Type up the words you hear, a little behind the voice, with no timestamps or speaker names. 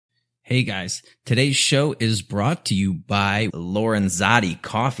Hey guys, today's show is brought to you by Lorenzotti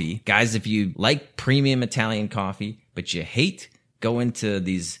Coffee. Guys, if you like premium Italian coffee, but you hate going to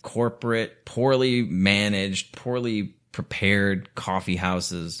these corporate, poorly managed, poorly prepared coffee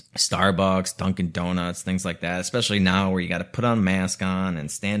houses, Starbucks, Dunkin' Donuts, things like that, especially now where you got to put on a mask on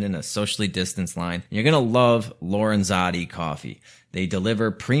and stand in a socially distanced line, you're going to love Lorenzotti Coffee. They deliver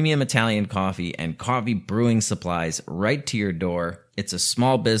premium Italian coffee and coffee brewing supplies right to your door. It's a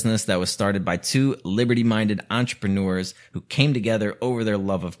small business that was started by two liberty-minded entrepreneurs who came together over their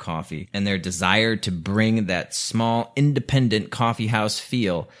love of coffee and their desire to bring that small, independent coffee house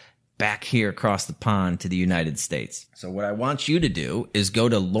feel back here across the pond to the United States. So what I want you to do is go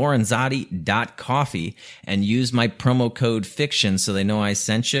to lorenzotti.coffee and use my promo code FICTION so they know I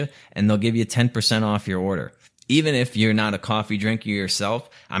sent you, and they'll give you 10% off your order. Even if you're not a coffee drinker yourself,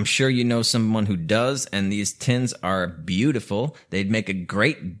 I'm sure you know someone who does, and these tins are beautiful. They'd make a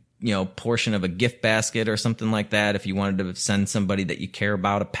great, portion of a gift basket or something like that if you wanted to send somebody that you care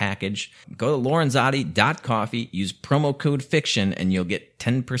about a package. Go to lorenzotti.coffee, use promo code FICTION, and you'll get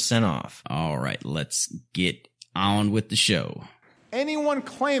 10% off. All right, let's get on with the show. Anyone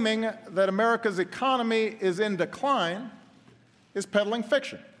claiming that America's economy is in decline is peddling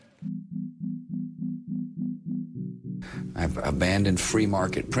fiction. I've abandoned free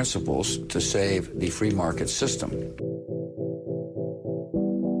market principles to save the free market system.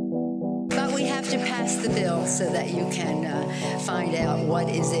 But we have to pass the bill so that you can find out what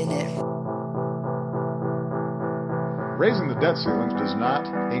is in it. Raising the debt ceilings does not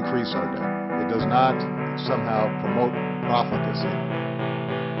increase our debt. It does not somehow promote profligacy.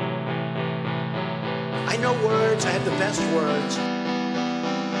 I know words. I have the best words.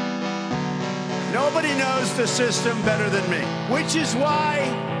 Nobody knows the system better than me, which is why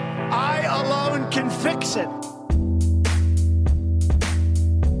I alone can fix it.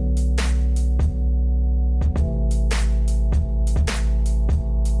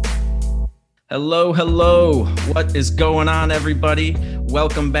 Hello. What is going on, everybody?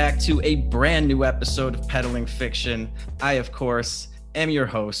 Welcome back to a brand new episode of Peddling Fiction. I, of course, am your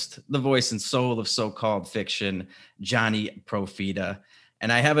host, the voice and soul of so-called fiction, Johnny Profita.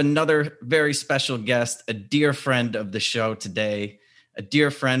 And I have another very special guest, a dear friend of the show today, a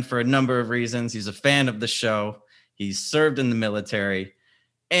dear friend for a number of reasons. He's a fan of the show. He's served in the military,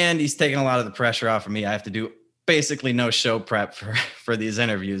 and he's taken a lot of the pressure off of me. I have to do basically no show prep for these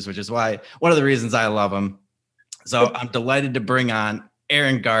interviews, which is why one of the reasons I love him. So I'm delighted to bring on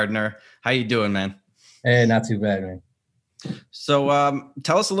Aaron Gardner. How you doing, man? Hey, not too bad, man. So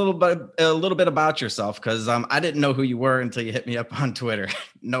tell us a little bit about yourself, because I didn't know who you were until you hit me up on Twitter.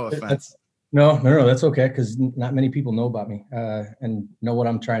 No offense. No, that's okay, because not many people know about me and know what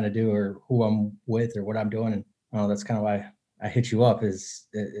I'm trying to do or who I'm with or what I'm doing. And that's kind of why I hit you up. Is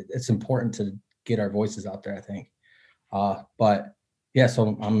it's important to get our voices out there, I think. But yeah,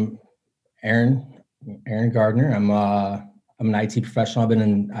 so I'm Aaron Gardner. I'm an IT professional. I've been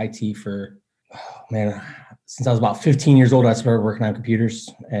in IT for since I was about 15 years old. I started working on computers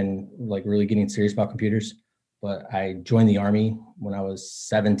and really getting serious about computers. But I joined the Army when I was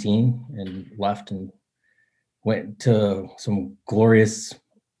 17 and left and went to some glorious,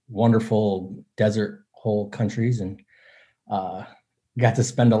 wonderful desert hole countries and got to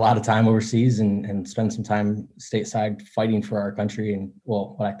spend a lot of time overseas and spend some time stateside fighting for our country and,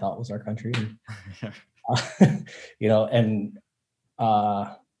 well, what I thought was our country. And,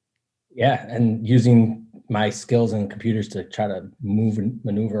 and using my skills in computers to try to move and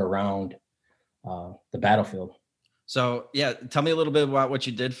maneuver around the battlefield. So, yeah, tell me a little bit about what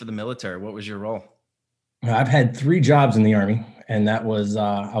you did for the military. What was your role? I've had 3 jobs in the Army, and that was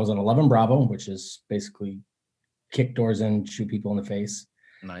I was on 11 Bravo, which is basically kick doors in, shoot people in the face.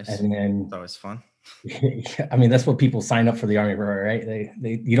 Nice. And then it's always fun. I mean, that's what people sign up for the Army for, right?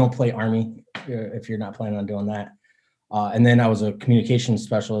 You don't play Army if you're not planning on doing that. And then I was a communications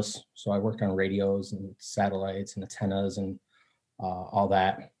specialist. So I worked on radios and satellites and antennas and all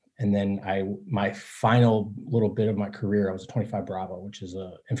that. And then my final little bit of my career, I was a 25 Bravo, which is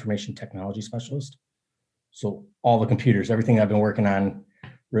a information technology specialist. So all the computers, everything I've been working on,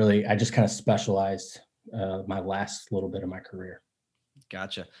 really, I just kind of specialized my last little bit of my career.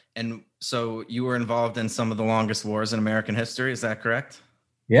 Gotcha. And so you were involved in some of the longest wars in American history. Is that correct?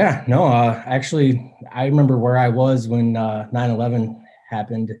 Yeah, no, actually, I remember where I was when 9/11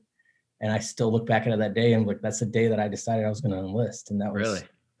 happened, and I still look back at that day and that's the day that I decided I was going to enlist. And that was really,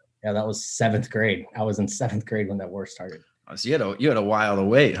 yeah, that was 7th grade. I was in 7th grade when that war started. Oh, so you had a while to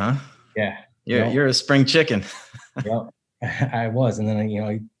wait, huh? Yeah, you're a spring chicken. Yeah, I was, and then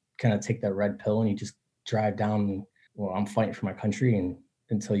you kind of take that red pill and you just drive down. Well, I'm fighting for my country, and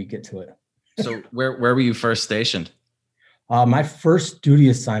until you get to it. So where were you first stationed? My first duty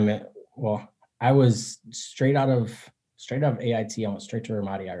assignment, well, I was straight out of AIT. I went straight to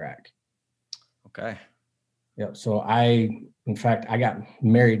Ramadi, Iraq. Okay. Yep. So in fact, I got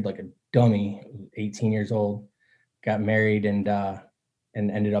married like a dummy, 18 years old, got married and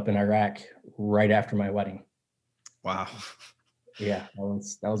ended up in Iraq right after my wedding. Wow. Yeah,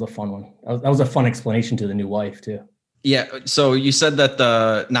 that was a fun one. That was a fun explanation to the new wife too. Yeah. So you said that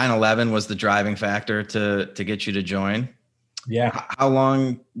the 9/11 was the driving factor to get you to join. Yeah. How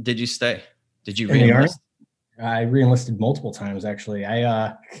long did you stay? Did you In the Army? reenlist? I reenlisted multiple times, actually.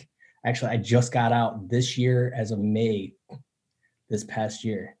 I just got out this year as of May, this past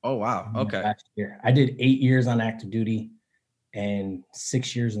year. Oh, wow. Okay. Last year. I did 8 years on active duty and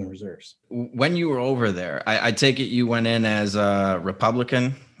 6 years in the reserves. When you were over there, I take it you went in as a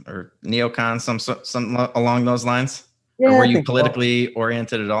Republican or neocon, some along those lines? Yeah, or were I you think so. politically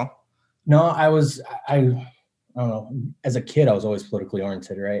oriented at all? No, I don't know. As a kid, I was always politically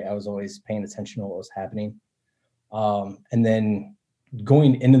oriented, right? I was always paying attention to what was happening. And then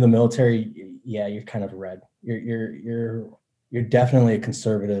going into the military, yeah, you're kind of red. You're definitely a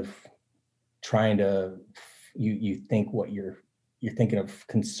conservative, trying to you think what you're thinking of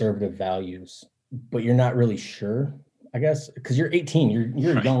conservative values, but you're not really sure, I guess, because you're 18,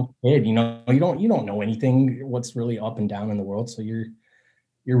 you're a young kid, you don't know anything what's really up and down in the world. So you're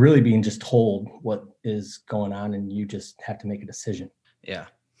really being just told what is going on and you just have to make a decision. Yeah.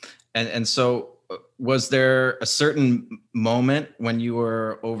 And so was there a certain moment when you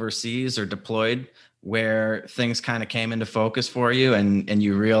were overseas or deployed where things kind of came into focus for you and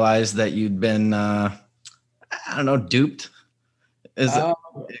you realized that you'd been, duped?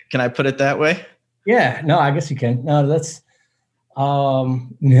 Can I put it that way? Yeah, no, I guess you can. No, that's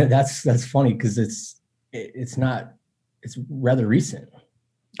funny because it's rather recent.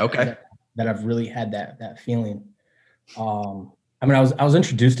 Okay. That I've really had that feeling. I was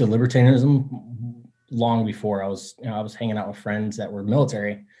introduced to libertarianism long before. I was hanging out with friends that were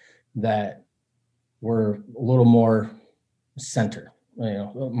military that were a little more center,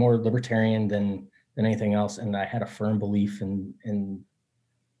 more libertarian than anything else. And I had a firm belief in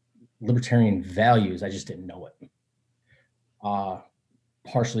libertarian values. I just didn't know it.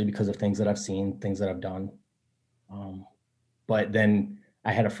 Partially because of things that I've seen, things that I've done. But then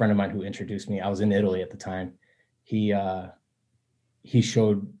I had a friend of mine who introduced me. I was in Italy at the time. He kind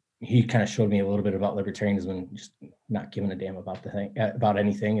of showed me a little bit about libertarianism and just not giving a damn about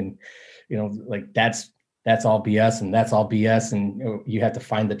anything. And, like that's all BS and that's all BS. And you have to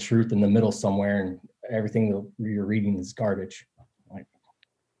find the truth in the middle somewhere, and everything that you're reading is garbage.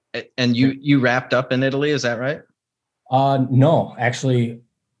 And you wrapped up in Italy, is that right? No, actually,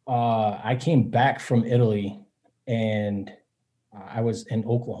 I came back from Italy and I was in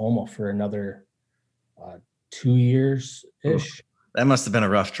Oklahoma for another 2 years ish. That must have been a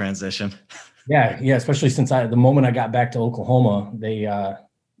rough transition. Yeah, especially since the moment I got back to Oklahoma,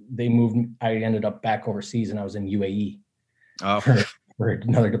 they moved. I ended up back overseas, and I was in UAE for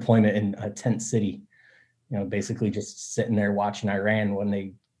another deployment in a tent city. Basically just sitting there watching Iran when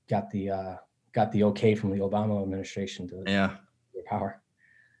they got the okay from the Obama administration to power.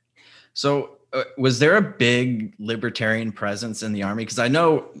 So was there a big libertarian presence in the Army? Because I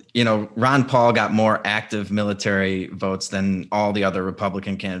know, Ron Paul got more active military votes than all the other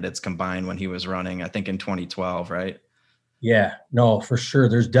Republican candidates combined when he was running, I think in 2012, right? Yeah, no, for sure.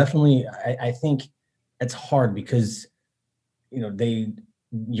 There's definitely, I think it's hard because,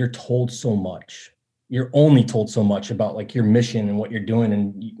 you're told so much. You're only told so much about like your mission and what you're doing.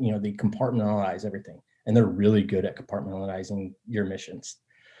 And, they compartmentalize everything, and they're really good at compartmentalizing your missions.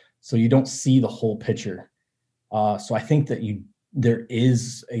 So you don't see the whole picture. So I think that there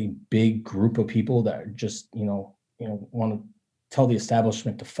is a big group of people that just, want to tell the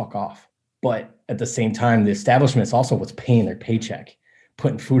establishment to fuck off. But at the same time, the establishment is also what's paying their paycheck,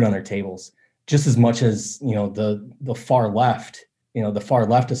 putting food on their tables, just as much as, the far left, the far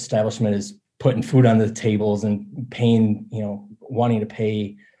left establishment is putting food on the tables and paying, wanting to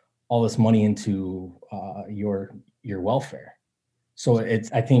pay all this money into your welfare. So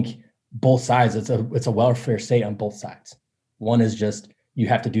I think both sides, it's a welfare state on both sides. One is just, you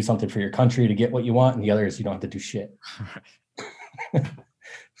have to do something for your country to get what you want. And the other is you don't have to do shit.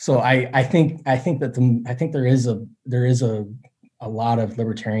 So I think there is a lot of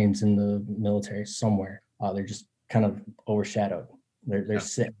libertarians in the military somewhere. They're just kind of overshadowed. They're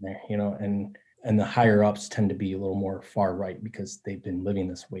sitting there, and the higher ups tend to be a little more far right because they've been living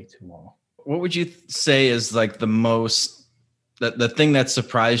this way too long. What would you say is like the thing that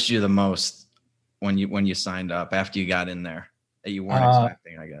surprised you the most when you signed up after you got in there? that you weren't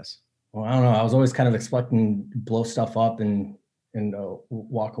expecting, I guess? Well, I don't know. I was always kind of expecting to blow stuff up and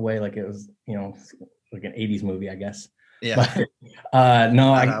walk away like it was, like an 80s movie, I guess. Yeah. But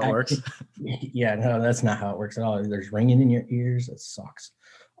no, Not how it works. Yeah, no, that's not how it works at all. There's ringing in your ears. That sucks.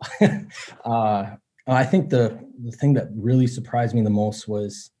 I think the thing that really surprised me the most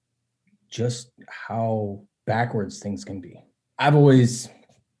was just how backwards things can be. I've always,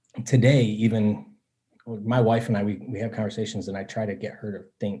 today, even my wife and I, we have conversations, and I try to get her to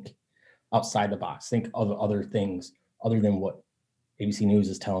think outside the box, think of other things other than what ABC News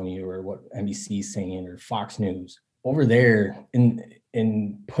is telling you or what NBC is saying or Fox News. Over there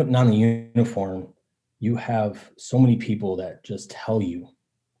in putting on the uniform, you have so many people that just tell you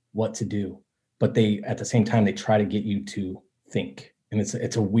what to do, but they, at the same time, they try to get you to think. And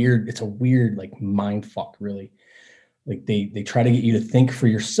it's a weird like mind fuck, really. Like they try to get you to think for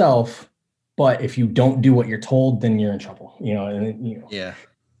yourself, but if you don't do what you're told, then you're in trouble, Yeah.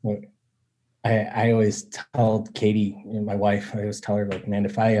 I always tell Katie, my wife, I always tell her, like, man,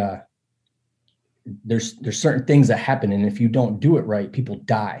 if there's certain things that happen, and if you don't do it right, people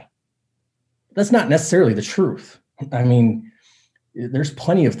die. That's not necessarily the truth. I mean, there's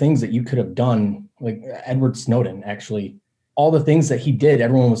plenty of things that you could have done, like Edward Snowden, actually, all the things that he did,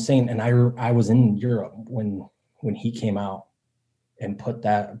 everyone was saying, and I was in Europe when he came out and put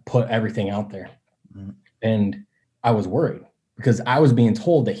everything out there. Mm-hmm. And I was worried because I was being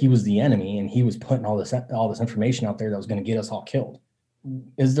told that he was the enemy and he was putting all this information out there that was going to get us all killed.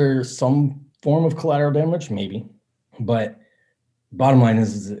 Is there some form of collateral damage? Maybe. But bottom line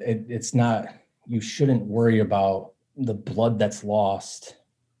is it's not, you shouldn't worry about the blood that's lost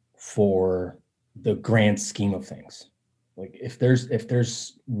for the grand scheme of things. Like if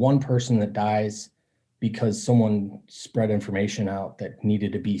there's one person that dies because someone spread information out that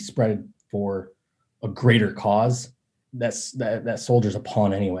needed to be spread for a greater cause, that soldier's a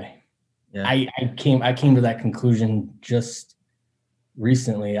pawn anyway. Yeah. I came to that conclusion just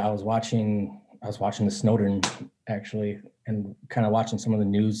recently. I was watching the Snowden, actually, and kind of watching some of the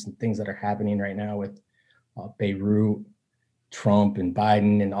news and things that are happening right now with Beirut, Trump and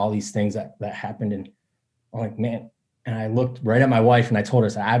Biden and all these things that happened. And I'm like, man, and I looked right at my wife and I told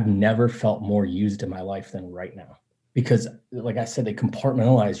her, I've never felt more used in my life than right now. Because like I said, they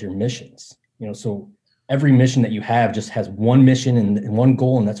compartmentalize your missions, so every mission that you have just has one mission and one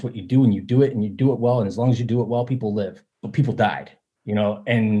goal, and that's what you do, and you do it well. And as long as you do it well, people live, but people died,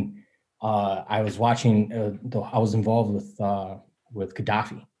 and I was watching, I was involved with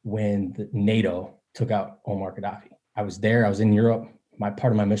Gaddafi when NATO took out Omar Gaddafi. I was there, I was in Europe.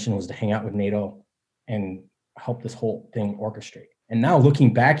 Part of my mission was to hang out with NATO and help this whole thing orchestrate. And now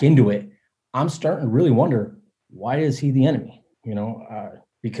looking back into it, I'm starting to really wonder, why is he the enemy?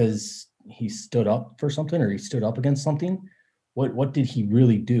 Because he stood up for something, or he stood up against something. What did he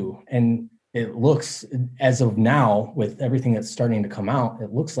really do? And it looks, as of now, with everything that's starting to come out,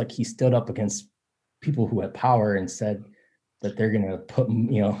 it looks like he stood up against people who had power and said that they're going to put,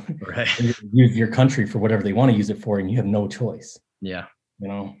 right, use your country for whatever they want to use it for, and you have no choice. Yeah.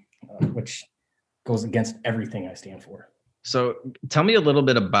 Which goes against everything I stand for. So tell me a little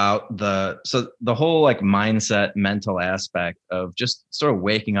bit about the whole like mindset, mental aspect of just sort of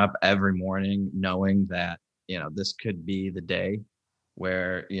waking up every morning knowing that, this could be the day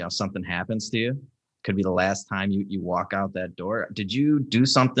where, something happens to you. Could be the last time you walk out that door. Did you do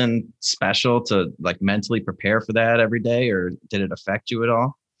something special to like mentally prepare for that every day, or did it affect you at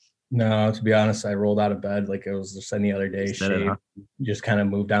all? No, to be honest, I rolled out of bed like it was just any other day. Shaved, just kind of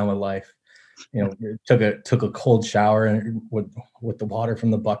moved on with life. Took a cold shower with the water from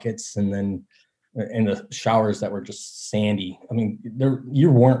the buckets, and then in the showers that were just sandy. I mean,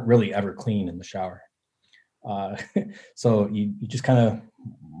 you weren't really ever clean in the shower. So you just kind of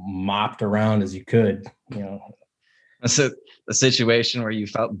mopped around as you could, So a situation where you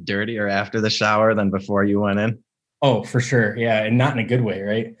felt dirtier after the shower than before you went in? Oh, for sure. Yeah. And not in a good way,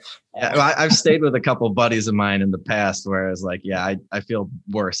 right? Yeah, well, I've stayed with a couple of buddies of mine in the past where I was like, yeah, I feel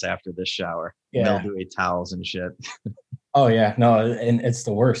worse after this shower. Yeah. Mildewy towels and shit. Oh yeah. No, and it's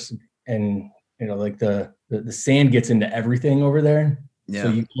the worst. And like the sand gets into everything over there. Yeah.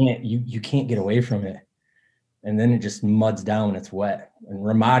 So you can't get away from it. And then it just muds down when it's wet. And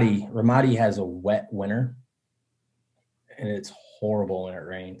Ramadi has a wet winter, and it's horrible when it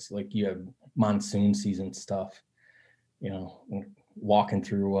rains. Like you have monsoon season stuff, walking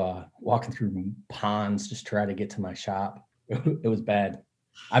through ponds just try to get to my shop. It was bad.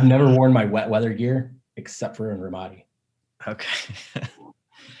 I've never worn my wet weather gear except for in Ramadi. Okay.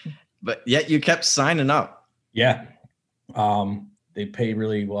 But yet you kept signing up. Yeah. They pay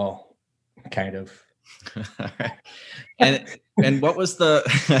really well, kind of. All right. And what was the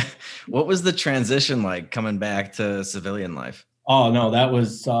what was the transition like coming back to civilian life? Oh no, that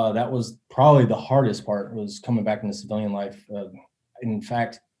was probably the hardest part, was coming back into civilian life. In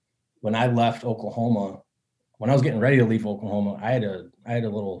fact, when I left Oklahoma, when I was getting ready to leave Oklahoma, I had a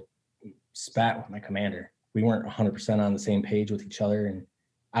little spat with my commander. We weren't 100% on the same page with each other, and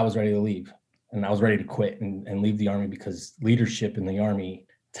I was ready to leave, and I was ready to quit and leave the Army, because leadership in the Army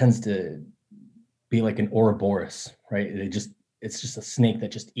tends to be like an Ouroboros, right? It's just a snake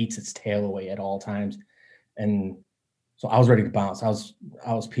that just eats its tail away at all times. And so I was ready to bounce. I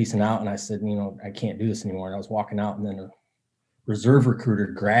was peacing out, and I said, I can't do this anymore. And I was walking out, and then a reserve recruiter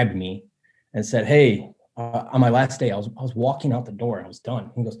grabbed me and said, "Hey, on my last day, I was walking out the door, and I was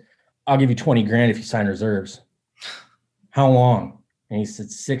done." He goes, "I'll give you 20 grand if you sign reserves." "How long?" And he said,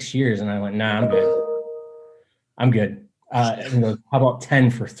 6 years. And I went, "Nah, I'm good. I'm good." And he goes, "How about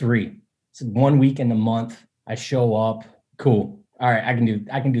 10 for 3?" I said, 1 week in a month, I show up. Cool. All right, I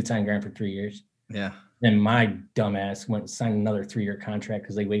can do 10 grand for 3 years. Yeah. Then my dumbass went and signed another 3-year contract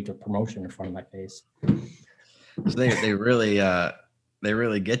because they waved a promotion in front of my face. So they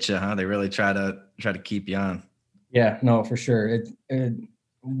really get you, huh? They really try to keep you on. Yeah, no, for sure.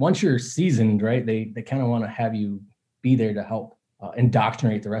 Once you're seasoned, right, they kind of want to have you be there to help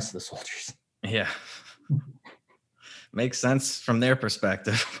indoctrinate the rest of the soldiers. Yeah. Makes sense from their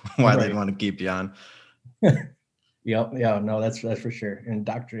perspective why they'd want to keep you on. Yep. Yeah, no, that's for sure.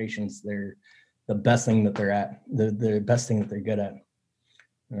 Indoctrination's they're the best thing that they're at, the best thing that they're good at.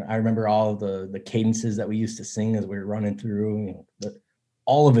 I remember all of the cadences that we used to sing as we were running through, but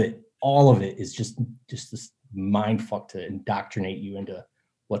all of it is just this mind fuck to indoctrinate you into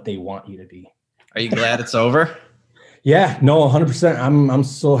what they want you to be. Are you glad it's over? Yeah, no, 100%. I'm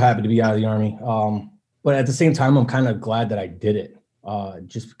so happy to be out of the Army. But at the same time, I'm kind of glad that I did it.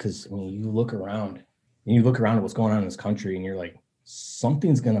 Just because you look around at what's going on in this country, and you're like,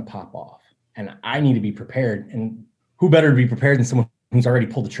 something's gonna pop off, and I need to be prepared. And who better to be prepared than someone who's already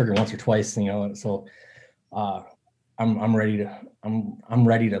pulled the trigger once or twice? So I'm ready to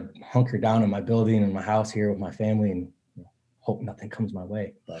hunker down in my building and my house here with my family, and hope nothing comes my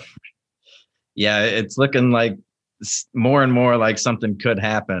way. But yeah, it's looking like more and more like something could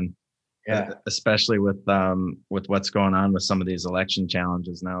happen. Yeah, especially with what's going on with some of these election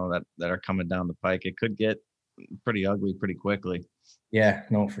challenges now that are coming down the pike. It could get pretty ugly pretty quickly. Yeah,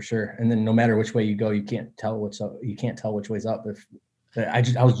 no, for sure. And then no matter which way you go, you can't tell which way's up. If I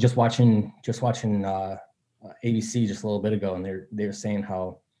was just watching ABC just a little bit ago, and they were saying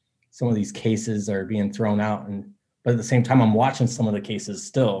how some of these cases are being thrown out, but at the same time I'm watching some of the cases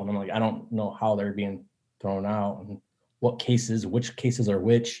still, and I'm like, I don't know how they're being thrown out and which cases are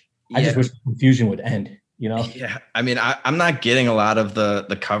which. Yeah. I just wish the confusion would end, Yeah. I mean, I'm not getting a lot of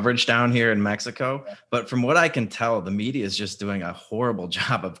the coverage down here in Mexico, but from what I can tell, the media is just doing a horrible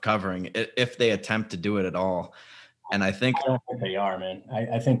job of covering it if they attempt to do it at all. And I don't think they are, man.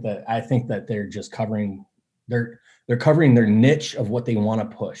 I think that they're just covering they're covering their niche of what they want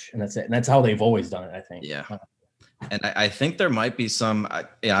to push, and that's it. And that's how they've always done it, I think. Yeah. And I think there might be some, I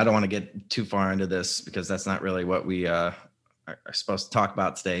don't want to get too far into this because that's not really what we are supposed to talk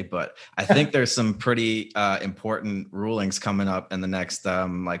about today, but I think there's some pretty important rulings coming up in the next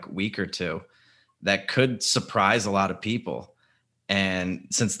week or two that could surprise a lot of people. And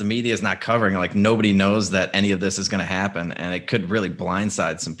since the media is not covering, nobody knows that any of this is going to happen, and it could really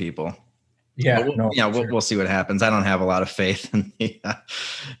blindside some people. Yeah, we'll see what happens. I don't have a lot of faith in the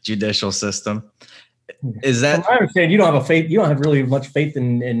judicial system. Is that? I understand you don't have really much faith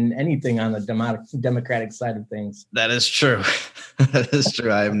in anything on the democratic side of things. That is true. That is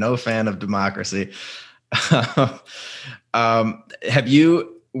true. I am no fan of democracy. Did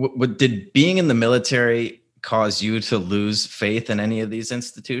being in the military cause you to lose faith in any of these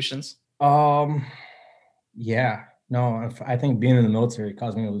institutions? Yeah. No, I think being in the military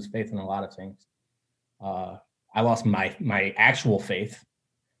caused me to lose faith in a lot of things. I lost my actual faith.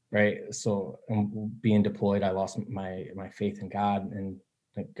 Right. So being deployed, I lost my faith in God, and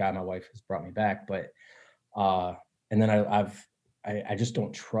thank God my wife has brought me back. But and then I just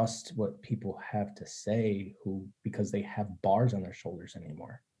don't trust what people have to say because they have bars on their shoulders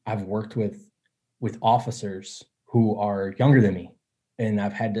anymore. I've worked with officers who are younger than me, and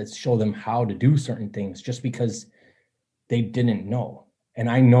I've had to show them how to do certain things just because they didn't know. And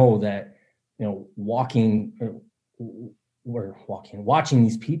I know that, watching some of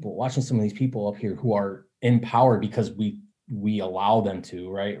these people up here who are in power because we allow them to,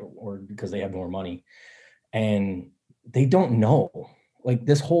 right? Or because they have more money, and they don't know.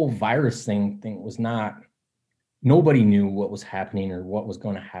 This whole virus thing was not, nobody knew what was happening or what was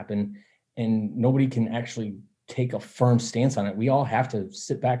going to happen. and nobody can actually take a firm stance on it. We all have to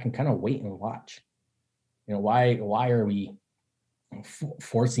sit back and kind of wait and watch. You know, why are we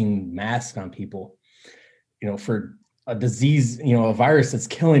forcing masks on people, you know, for a disease, you know, a virus that's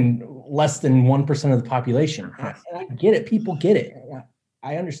killing less than 1% of the population? And I get it. People get it.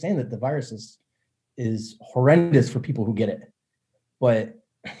 I understand that the virus is horrendous for people who get it, but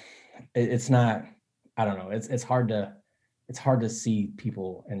it's not, I don't know. It's hard to see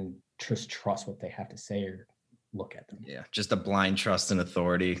people and just trust what they have to say or look at them. Yeah. Just a blind trust in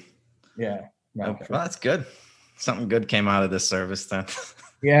authority. Yeah. Well, that's good. Something good came out of this service then.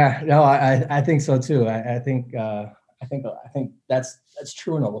 Yeah, no, I think so too. I think that's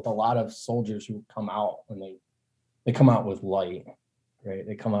true enough with a lot of soldiers who come out when they come out with light, right?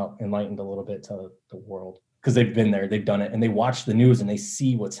 They come out enlightened a little bit to the world because they've been there, they've done it, and they watch the news and they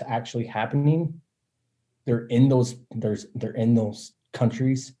see what's actually happening. They're in those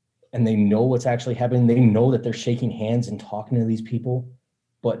countries and they know what's actually happening. They know that they're shaking hands and talking to these people,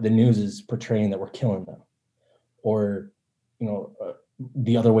 but the news is portraying that we're killing them, or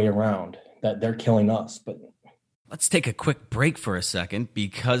the other way around, that they're killing us. But let's take a quick break for a second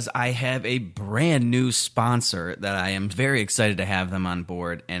because I have a brand new sponsor that I am very excited to have them on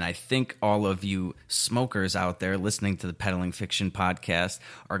board. And I think all of you smokers out there listening to the Peddling Fiction podcast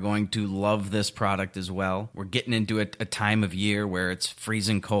are going to love this product as well. We're getting into a time of year where it's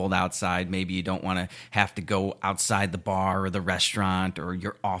freezing cold outside. Maybe you don't want to have to go outside the bar or the restaurant or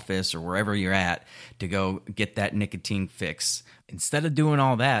your office or wherever you're at to go get that nicotine fix. Instead of doing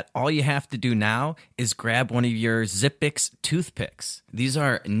all that, all you have to do now is grab one of your Zippix toothpicks. These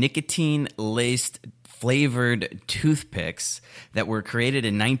are nicotine-laced flavored toothpicks that were created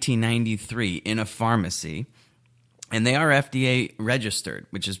in 1993 in a pharmacy, and they are FDA registered,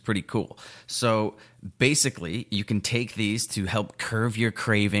 which is pretty cool. So basically, you can take these to help curb your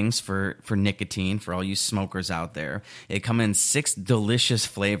cravings for nicotine for all you smokers out there. They come in 6 delicious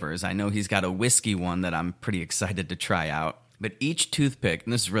flavors. I know he's got a whiskey one that I'm pretty excited to try out. But each toothpick,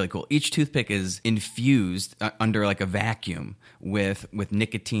 and this is really cool, each toothpick is infused under like a vacuum with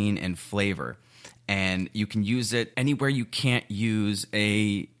nicotine and flavor. And you can use it anywhere you can't use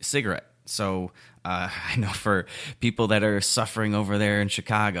a cigarette. So I know for people that are suffering over there in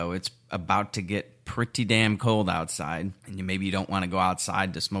Chicago, it's about to get pretty damn cold outside, and maybe you don't want to go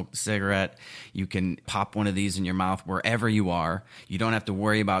outside to smoke the cigarette. You can pop one of these in your mouth wherever you are. You don't have to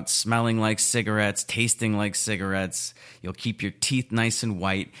worry about smelling like cigarettes, tasting like cigarettes. You'll keep your teeth nice and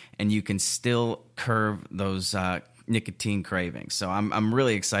white, and you can still curb those nicotine cravings. So I'm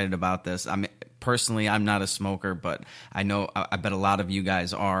really excited about this. Personally, I'm not a smoker, but I bet a lot of you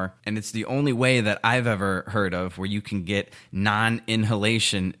guys are. And it's the only way that I've ever heard of where you can get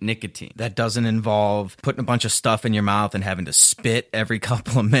non-inhalation nicotine. That doesn't involve putting a bunch of stuff in your mouth and having to spit every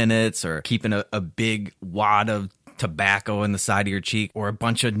couple of minutes or keeping a big wad of tobacco in the side of your cheek or a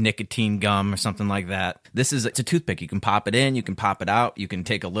bunch of nicotine gum or something like that. It's a toothpick. You can pop it in, you can pop it out, you can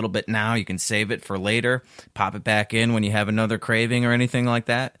take a little bit now, you can save it for later, pop it back in when you have another craving or anything like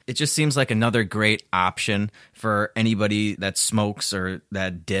that. It just seems like another great option for anybody that smokes or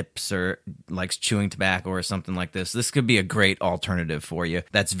that dips or likes chewing tobacco or something like this. This could be a great alternative for you.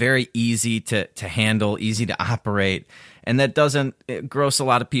 That's very easy to handle, easy to operate, and that doesn't gross a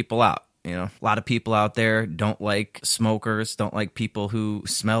lot of people out. You know, a lot of people out there don't like smokers, don't like people who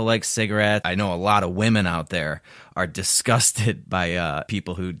smell like cigarettes. I know a lot of women out there are disgusted by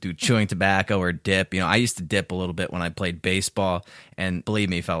people who do chewing tobacco or dip. You know, I used to dip a little bit when I played baseball, and believe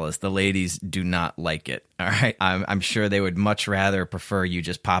me, fellas, the ladies do not like it. All right, I'm sure they would much rather prefer you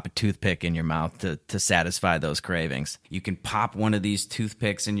just pop a toothpick in your mouth to satisfy those cravings. You can pop one of these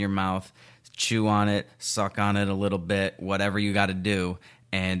toothpicks in your mouth, chew on it, suck on it a little bit, whatever you got to do.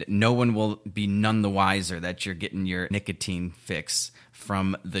 And no one will be none the wiser that you're getting your nicotine fix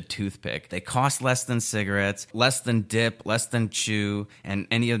from the toothpick. They cost less than cigarettes, less than dip, less than chew, and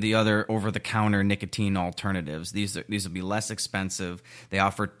any of the other over-the-counter nicotine alternatives. These will be less expensive. They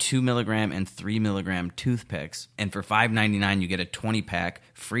offer 2 milligram and 3 milligram toothpicks. And for $5.99, you get a 20-pack,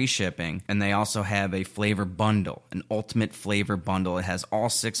 free shipping. And they also have a flavor bundle, an ultimate flavor bundle. It has all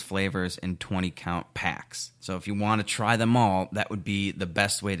 6 flavors in 20-count packs. So if you want to try them all, that would be the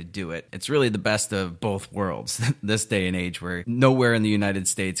best way to do it. It's really the best of both worlds this day and age, where nowhere in the United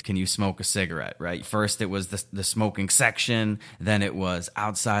States can you smoke a cigarette, right? First it was the smoking section, then it was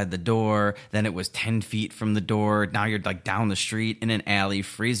outside the door, then it was 10 feet from the door. Now you're like down the street in an alley,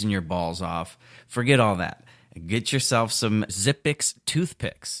 freezing your balls off. Forget all that. Get yourself some Zippix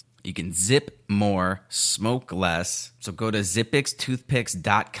toothpicks. You can zip more, smoke less. So go to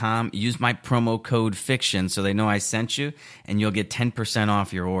zippixtoothpicks.com. Use my promo code FICTION so they know I sent you, and you'll get 10%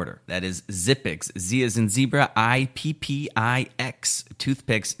 off your order. That is Zippix, Z as in zebra, IPPIX,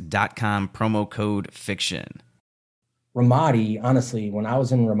 toothpicks.com, promo code FICTION. Ramadi, honestly, when I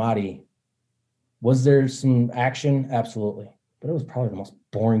was in Ramadi, was there some action? Absolutely. But it was probably the most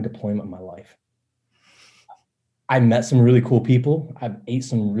boring deployment of my life. I met some really cool people. I ate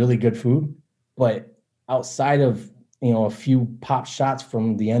some really good food, but outside of, a few pop shots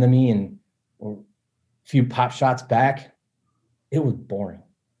from the enemy or a few pop shots back, it was boring.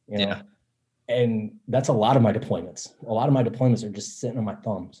 Yeah. And that's a lot of my deployments. A lot of my deployments are just sitting on my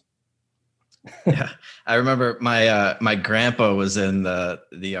thumbs. Yeah. I remember my grandpa was in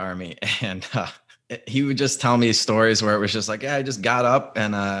the Army, and he would just tell me stories where it was just like, yeah, I just got up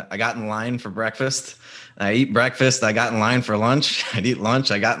and I got in line for breakfast. I eat breakfast. I got in line for lunch. I'd eat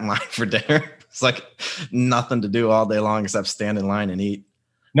lunch. I got in line for dinner. It's like nothing to do all day long except stand in line and eat.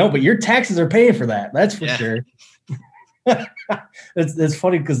 No, but your taxes are paying for that. That's for sure. It's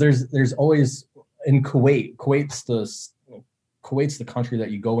funny because there's always in Kuwait's the country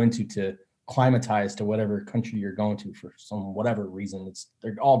that you go into to climatize to whatever country you're going to for some whatever reason.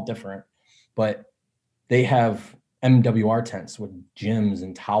 They're all different, but they have MWR tents with gyms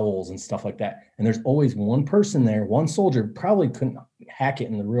and towels and stuff like that. And there's always one person there, one soldier, probably couldn't hack it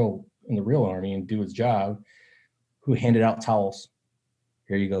in the real army and do his job, who handed out towels.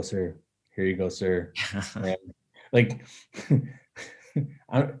 Here you go, sir. Here you go, sir. And like,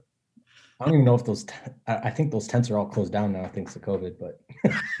 I don't even know if I think those tents are all closed down now, thanks to COVID, but.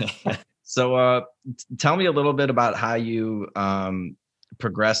 So tell me a little bit about how you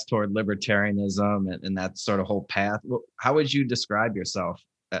progressed toward libertarianism and that sort of whole path. How would you describe yourself?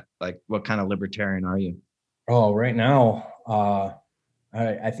 Like, what kind of libertarian are you? Oh, right now,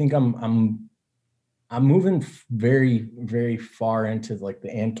 I think I'm moving very, very far into like the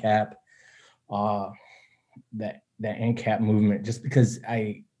ANCAP, that ANCAP movement, just because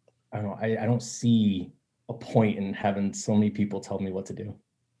I don't know, I don't see a point in having so many people tell me what to do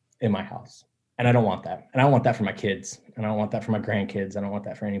in my house. And I don't want that. And I don't want that for my kids. And I don't want that for my grandkids. I don't want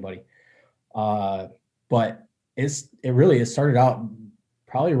that for anybody. But it started out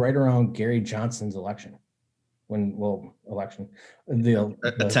probably right around Gary Johnson's election. The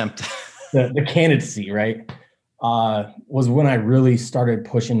attempt. the candidacy, right? Was when I really started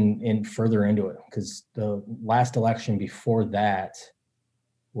pushing in further into it. Because the last election before that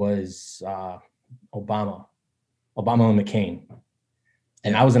was Obama and McCain.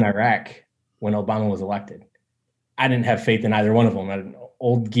 And I was in Iraq when Obama was elected. I didn't have faith in either one of them. An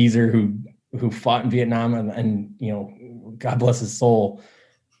old geezer who fought in Vietnam and God bless his soul.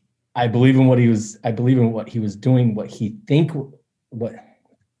 I believe in what he was doing,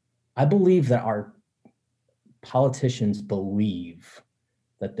 I believe that our politicians believe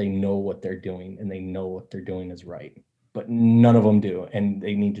that they know what they're doing and they know what they're doing is right, but none of them do. And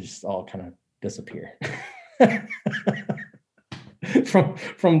they need to just all kind of disappear.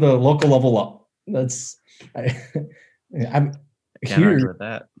 From the local level up. I'm here with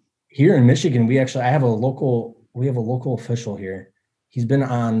that. Here in Michigan, we have a local official here. He's been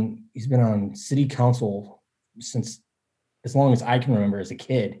on city council since as long as I can remember as a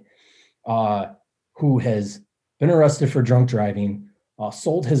kid, who has been arrested for drunk driving,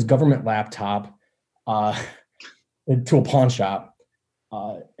 sold his government laptop to a pawn shop,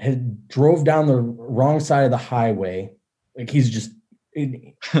 had drove down the wrong side of the highway. Like he's just,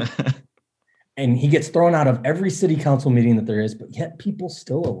 and he gets thrown out of every city council meeting that there is, but yet people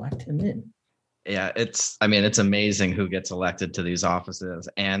still elect him in. Yeah, it's amazing who gets elected to these offices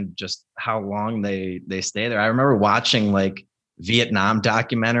and just how long they stay there. I remember watching like Vietnam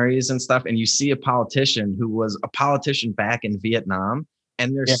documentaries and stuff, and you see a politician who was a politician back in Vietnam,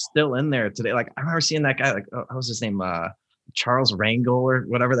 and they're still in there today. Like I remember seeing that guy, like what was his name? Charles Rangel or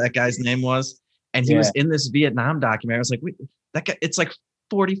whatever that guy's name was. And he was in this Vietnam documentary. I was like, wait, that guy, it's like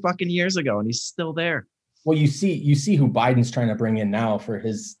 40 fucking years ago and he's still there. Well, you see who Biden's trying to bring in now for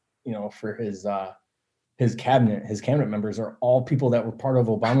his cabinet members are all people that were part of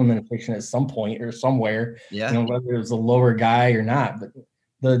Obama administration at some point or somewhere. Yeah. Whether it was a lower guy or not, but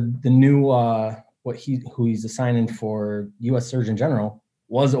the new who he's assigning for U.S. Surgeon General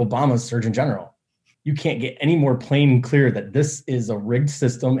was Obama's Surgeon General. You can't get any more plain and clear that this is a rigged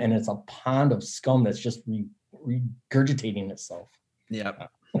system and it's a pond of scum that's just regurgitating itself. Yeah.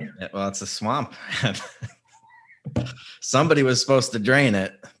 Well, it's a swamp. Somebody was supposed to drain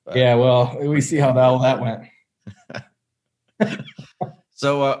it. But. Yeah, well, we see how that went.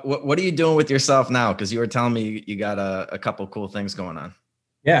 So what are you doing with yourself now? Because you were telling me you got a couple cool things going on.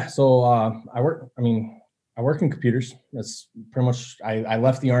 Yeah. So I work in computers. That's pretty much, I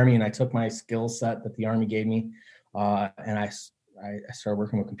left the Army and I took my skill set that the Army gave me. And I started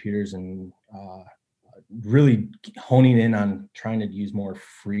working with computers and really honing in on trying to use more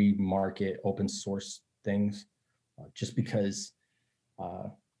free market, open source things, just because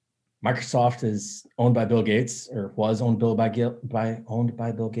Microsoft is owned by Bill Gates, or was owned by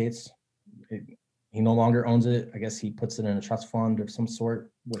Bill Gates. He no longer owns it. I guess he puts it in a trust fund of some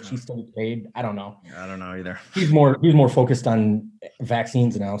sort, which he still gets paid. I don't know. I don't know either. He's more focused on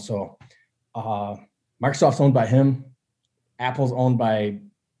vaccines now. So Microsoft's owned by him. Apple's owned by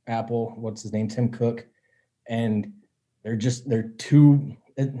Apple. What's his name? Tim Cook. And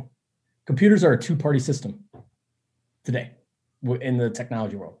computers are a two-party system today in the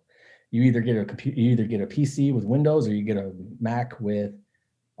technology world. You either get a PC with Windows, or you get a Mac with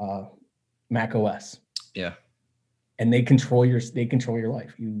Mac OS. Yeah. And they control your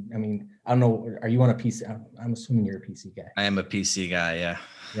life. I don't know. Are you on a PC? I'm assuming you're a PC guy. I am a PC guy. Yeah.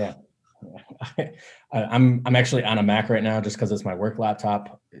 Yeah. I'm actually on a Mac right now just because it's my work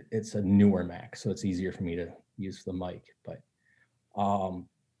laptop. It's a newer Mac, so it's easier for me to use the mic. But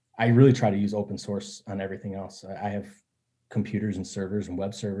I really try to use open source on everything else. I have computers and servers and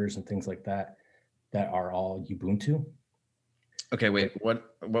web servers and things like that are all Ubuntu. Okay, wait. What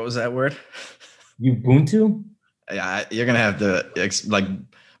was that word? Ubuntu? Yeah, you're gonna have to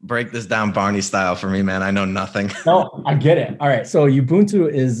break this down Barney style for me, man. I know nothing. No, I get it. All right. So Ubuntu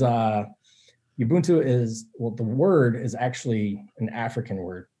is the word is actually an African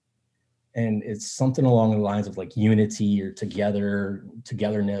word, and it's something along the lines of like unity or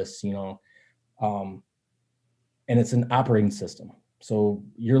togetherness, and it's an operating system. So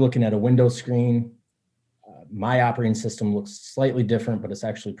you're looking at a Windows screen. My operating system looks slightly different, but it's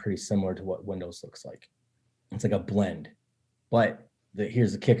actually pretty similar to what Windows looks like. It's like a blend, but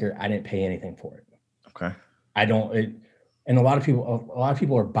here's the kicker: I didn't pay anything for it. Okay. And a lot of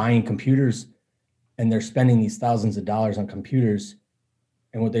people are buying computers, and they're spending these thousands of dollars on computers,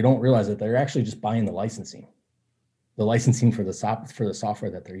 and what they don't realize is that they're actually just buying the licensing for the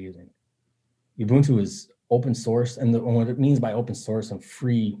software that they're using. Ubuntu is open source, and what it means by open source and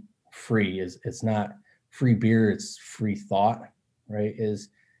free is it's not free beer, it's free thought, right? It's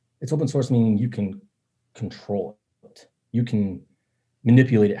open source, meaning you can control it. You can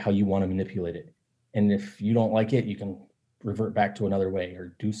manipulate it how you want to manipulate it. And if you don't like it, you can revert back to another way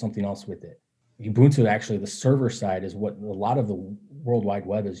or do something else with it. Ubuntu, actually, the server side is what a lot of the World Wide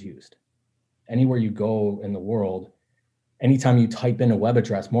Web is used. Anywhere you go in the world, anytime you type in a web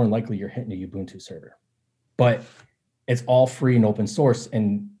address, more than likely you're hitting a Ubuntu server. But it's all free and open source.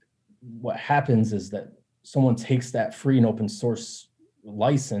 And what happens is that someone takes that free and open source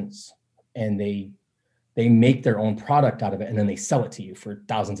license and they make their own product out of it, and then they sell it to you for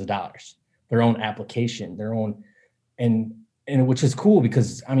thousands of dollars, their own application, and which is cool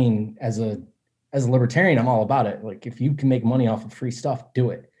because, I mean, as a libertarian, I'm all about it. Like, if you can make money off of free stuff, do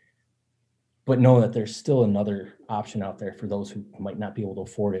it. But know that there's still another option out there for those who might not be able to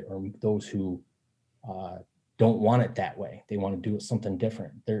afford it, or those who don't want it that way. They want to do something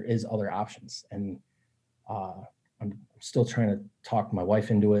different. There is other options. And I'm still trying to talk my wife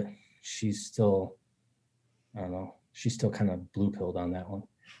into it. She's still, I don't know, she's still kind of blue-pilled on that one.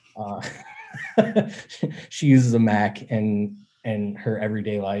 She uses a Mac in her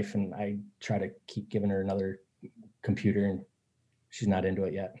everyday life, and I try to keep giving her another computer, and she's not into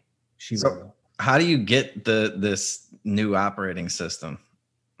it yet. So how do you get this new operating system?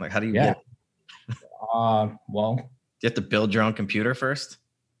 Like, how do you get it? Well, do you have to build your own computer first?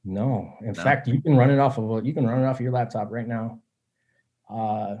 No. In fact, you can run it off of your laptop right now.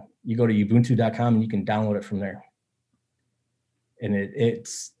 You go to ubuntu.com and you can download it from there. And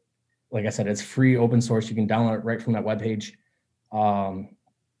it's like I said, it's free, open source. You can download it right from that webpage,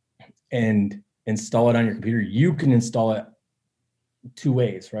 and install it on your computer. You can install it two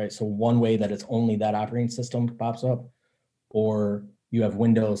ways, right? So one way that it's only that operating system pops up, or you have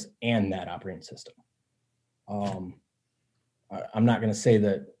Windows and that operating system. I'm not going to say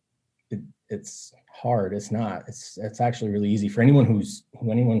that it's hard. It's not. It's actually really easy for anyone who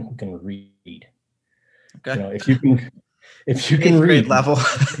can read. Okay. If you can read level,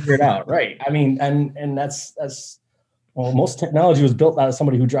 figure it out, right? I mean, and that's well, most technology was built out of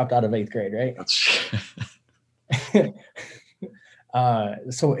somebody who dropped out of 8th grade, right?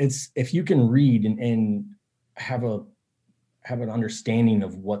 So it's, if you can read and have an understanding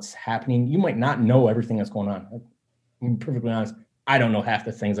of what's happening, you might not know everything that's going on. I'm perfectly honest. I don't know half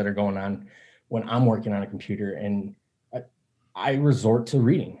the things that are going on when I'm working on a computer, and I resort to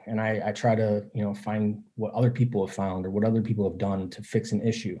reading, and I try to, find what other people have found or what other people have done to fix an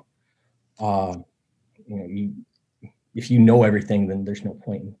issue. If you know everything, then there's no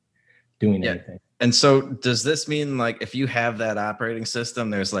point in doing anything. And so does this mean like if you have that operating system,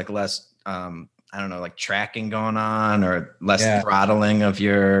 there's like less, I don't know, like tracking going on or less throttling of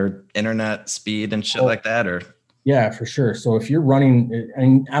your internet speed and shit like that? Or yeah, for sure. So if you're running,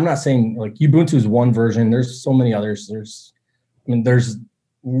 and I'm not saying like Ubuntu is one version, there's so many others. There's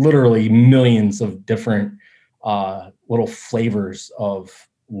literally millions of different little flavors of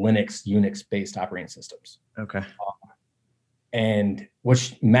Linux, Unix based operating systems. Okay. And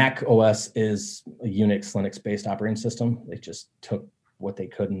which Mac OS is a Unix, Linux based operating system. They just took what they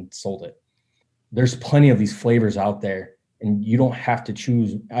could and sold it. There's plenty of these flavors out there, and you don't have to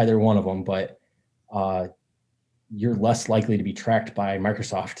choose either one of them, but you're less likely to be tracked by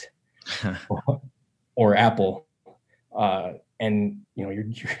Microsoft or Apple. And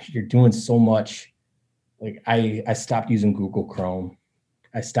you're doing so much. Like I stopped using Google Chrome.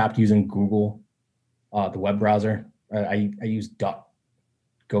 I stopped using Google, the web browser. I use DuckDuck.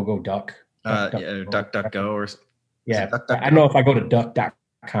 DuckDuckGo or yeah. I know if I go to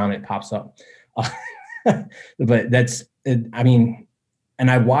duck.com, it pops up. But that's it. I mean, and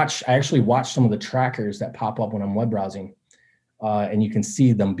I actually watch some of the trackers that pop up when I'm web browsing, and you can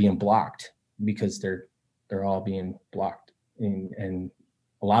see them being blocked because they're all being blocked, and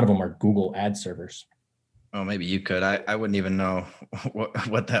a lot of them are Google ad servers. Oh, maybe you could. I wouldn't even know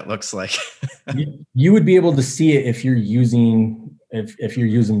what that looks like. You would be able to see it if you're using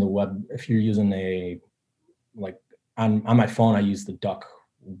the web. If you're using a like on my phone, I use the Duck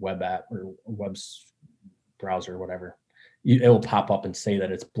web app or web browser or whatever. It will pop up and say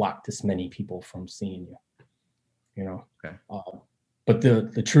that it's blocked this many people from seeing you. Okay. But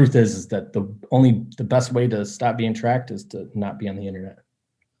the truth is that the best way to stop being tracked is to not be on the internet.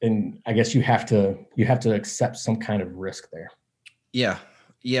 And I guess you have to accept some kind of risk there. Yeah.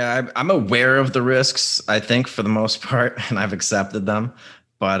 I'm aware of the risks, I think, for the most part, and I've accepted them.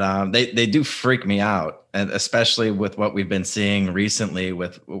 But they do freak me out, and especially with what we've been seeing recently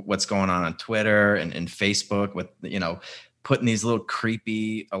with what's going on Twitter and Facebook with, putting these little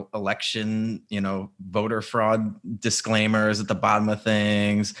creepy election, voter fraud disclaimers at the bottom of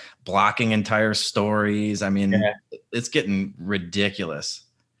things, blocking entire stories. I mean, It's getting ridiculous.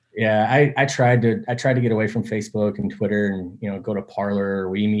 Yeah, I tried to get away from Facebook and Twitter and go to Parler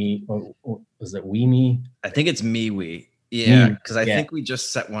or WeMe. Was it WeMe? I think it's MeWe. Yeah, because I think we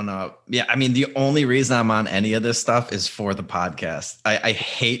just set one up. Yeah, I mean, the only reason I'm on any of this stuff is for the podcast. I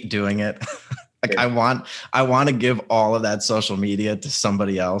hate doing it. I want to give all of that social media to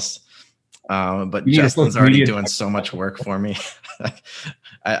somebody else. But Justin's already doing so much work for me.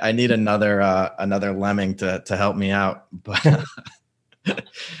 I need another lemming to help me out. But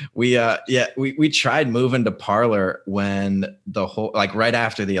we tried moving to Parler when the whole, like right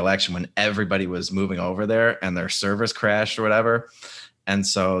after the election, when everybody was moving over there and their servers crashed or whatever. And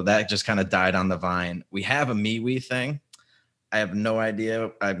so that just kind of died on the vine. We have a MeWe thing. I have no idea.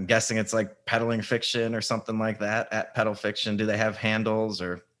 I'm guessing it's like Peddling Fiction or something like that. At Peddle Fiction. Do they have handles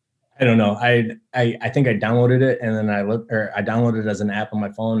or? I don't know. I think I downloaded it and then I downloaded it as an app on my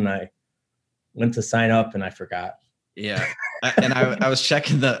phone and I went to sign up and I forgot. Yeah. And I was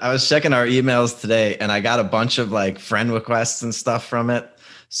checking our emails today and I got a bunch of like friend requests and stuff from it.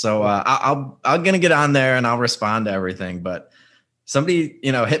 So I'm going to get on there and I'll respond to everything, but somebody,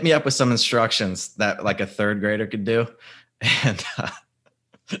 hit me up with some instructions that like a third grader could do. And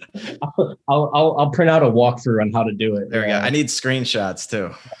I'll print out a walkthrough on how to do it. There we go. I need screenshots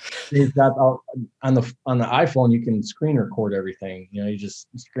too. On the iPhone, you can screen record everything. You just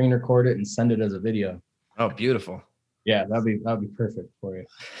screen record it and send it as a video. Oh, beautiful. Yeah, that'd be perfect for you.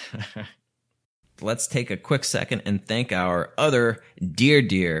 Let's take a quick second and thank our other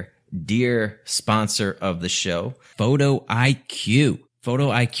dear sponsor of the show, Photo IQ. Photo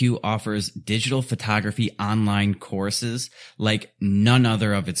IQ offers digital photography online courses like none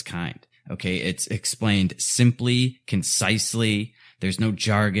other of its kind. Okay, it's explained simply, concisely. There's no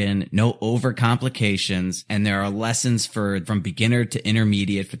jargon, no overcomplications, and there are lessons from beginner to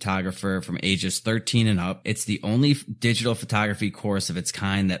intermediate photographer from ages 13 and up. It's the only digital photography course of its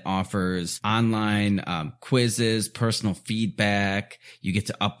kind that offers online quizzes, personal feedback. You get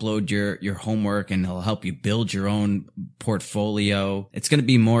to upload your homework and it'll help you build your own portfolio. It's going to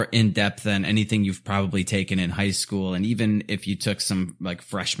be more in-depth than anything you've probably taken in high school, and even if you took some like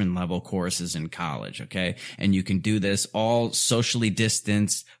freshman level courses in college, okay? And you can do this all socially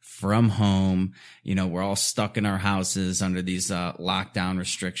distanced, from home. You know, we're all stuck in our houses under these lockdown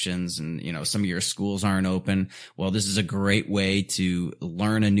restrictions, and, you know, some of your schools aren't open. Well, this is a great way to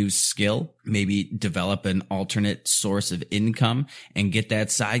learn a new skill, maybe develop an alternate source of income, and get that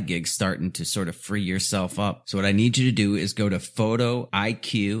side gig starting to sort of free yourself up. So what I need you to do is go to photoiq.co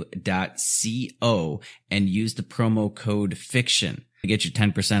and use the promo code FICTION to get you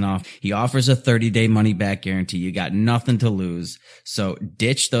 10% off. He offers a 30-day money-back guarantee. You got nothing to lose. So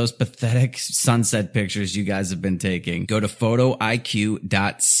ditch those pathetic sunset pictures you guys have been taking. Go to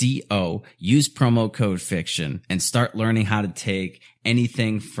photoiq.co, use promo code FICTION, and start learning how to take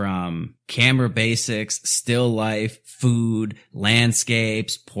anything from camera basics, still life, food,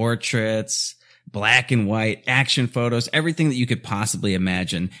 landscapes, portraits, black and white, action photos, everything that you could possibly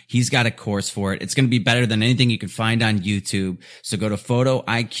imagine. He's got a course for it. It's going to be better than anything you can find on YouTube. So go to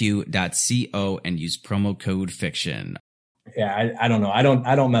photoiq.co and use promo code FICTION. Yeah, I don't know. I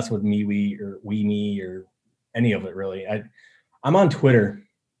don't mess with MeWe or WeMe or any of it really. I'm on Twitter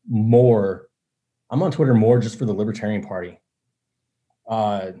more. I'm on Twitter more just for the Libertarian Party.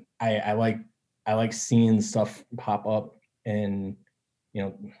 I like seeing stuff pop up, and, you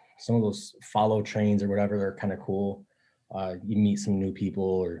know, some of those follow trains or whatever, they're kind of cool. You meet some new people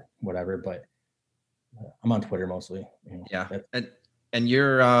or whatever, but I'm on Twitter mostly. You know, yeah. And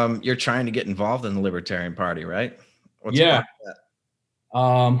you're trying to get involved in the Libertarian Party, right? Yeah.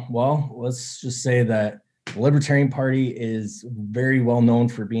 Well, let's just say that the Libertarian Party is very well known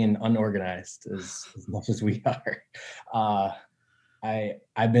for being unorganized as much as we are.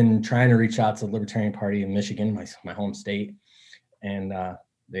 I've been trying to reach out to the Libertarian Party in Michigan, my home state, and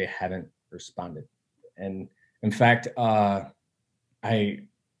they haven't responded. And in fact, I've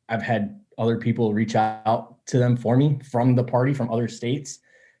had other people reach out to them for me from the party, from other states,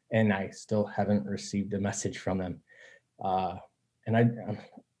 and I still haven't received a message from them. And I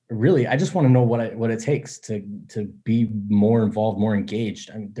just want to know what it takes to be more involved, more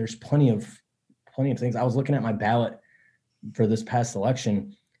engaged. I mean, there's plenty of things. I was looking at my ballot for this past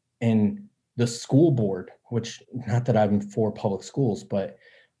election, and the school board, which, not that I'm for public schools, but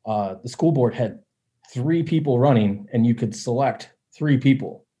the school board had 3 people running, and you could select 3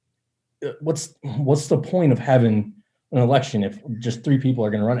 people. What's the point of having an election if just 3 people are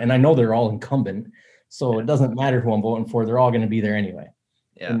going to run? And I know they're all incumbent, so it doesn't matter who I'm voting for. They're all going to be there anyway.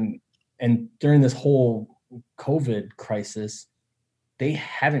 Yeah. And during this whole COVID crisis, they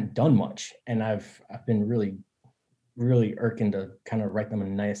haven't done much. And I've been really, really irking to kind of write them a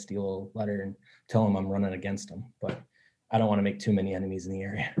nice deal letter and tell them I'm running against them. But I don't want to make too many enemies in the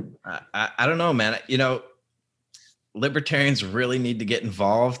area. I don't know, man. You know, libertarians really need to get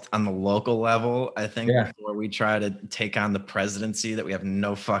involved on the local level, I think, before we try to take on the presidency that we have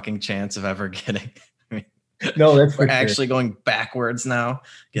no fucking chance of ever getting. I mean, no, that's we're actually going backwards now,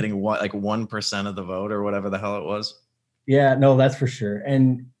 getting 1% of the vote or whatever the hell it was. Yeah, no, that's for sure.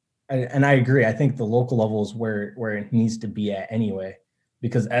 And I agree. I think the local level is where it needs to be at anyway,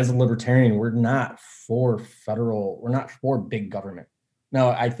 because as a libertarian, we're not for big government.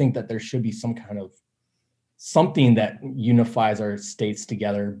 Now, I think that there should be some kind of something that unifies our states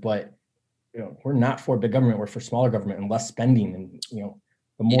together, but, you know, we're not for big government. We're for smaller government and less spending. And, you know,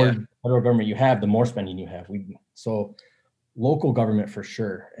 the more federal government you have, the more spending you have. So local government for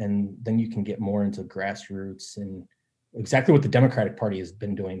sure. And then you can get more into grassroots and exactly what the Democratic Party has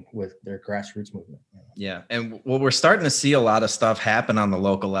been doing with their grassroots movement. Yeah. And well, we're starting to see a lot of stuff happen on the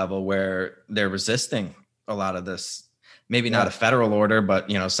local level where they're resisting a lot of this, maybe not a federal order, but,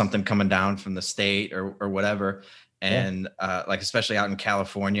 you know, something coming down from the state or whatever. And like, especially out in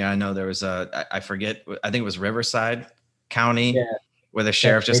California, I know there was I think it was Riverside County where the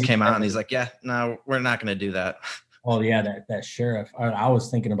sheriff just came out and he's like, no, we're not going to do that. Oh yeah. That sheriff, I was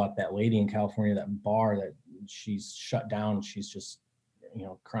thinking about that lady in California, that bar that she's shut down. She's just, you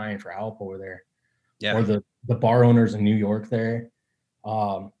know, crying for help over there. Yeah. Or the bar owners in New York there.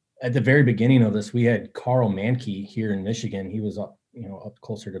 At the very beginning of this, we had Carl Manke here in Michigan. He was up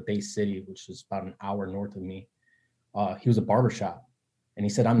closer to Bay City, which is about an hour north of me. He was a barbershop, and he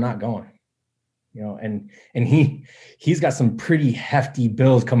said, I'm not going, you know, and he's got some pretty hefty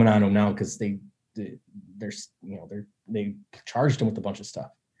bills coming on him now, because they charged him with a bunch of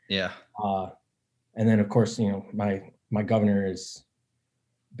stuff. Yeah. And then, of course, you know, my governor has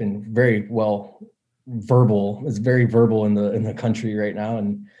been very verbal in the country right now.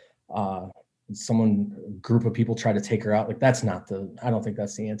 And a group of people try to take her out. Like, I don't think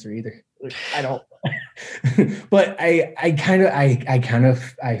that's the answer either. Like, I don't, but I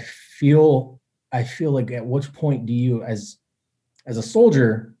feel like, at which point do you, as a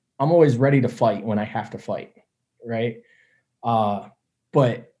soldier, I'm always ready to fight when I have to fight. Right.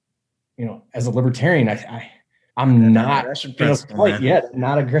 But as a libertarian, I'm not non-aggression in a principle, fight man. yet,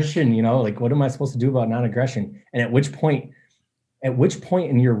 non-aggression, like what am I supposed to do about non-aggression? And at which point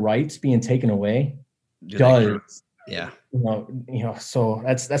in your rights being taken away does, yeah. So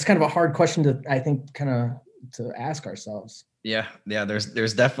that's kind of a hard question to, I think, kind of to ask ourselves. Yeah.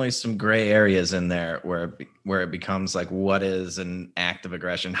 There's definitely some gray areas in there where it becomes like, what is an act of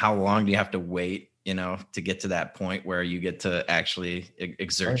aggression? How long do you have to wait, to get to that point where you get to actually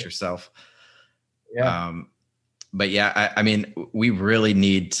exert yourself? Yeah. But yeah, I mean, we really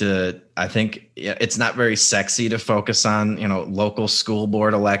need to, I think it's not very sexy to focus on, local school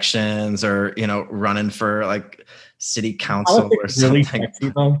board elections or, running for like city council or something. Really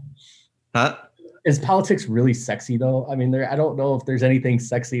sexy, though? Huh? Is politics really sexy though? I mean, I don't know if there's anything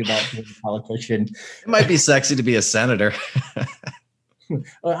sexy about being a politician. It might be sexy to be a senator.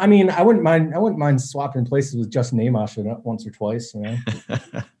 I mean, I wouldn't mind swapping places with Justin Amash once or twice,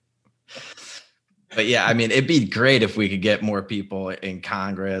 But yeah, I mean, it'd be great if we could get more people in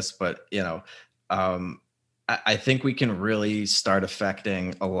Congress, but I think we can really start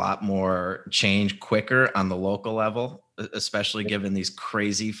affecting a lot more change quicker on the local level, especially given these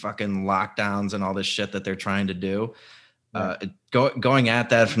crazy fucking lockdowns and all this shit that they're trying to do. Going at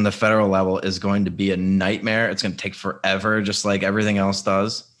that from the federal level is going to be a nightmare. It's going to take forever, just like everything else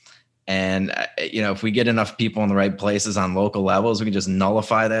does. And, if we get enough people in the right places on local levels, we can just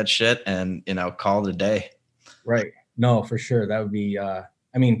nullify that shit and, call it a day. Right. No, for sure. That would be,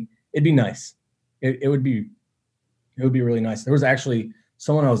 it'd be nice. It would be really nice. There was actually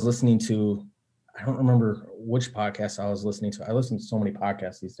someone I was listening to. I don't remember which podcast I was listening to. I listen to so many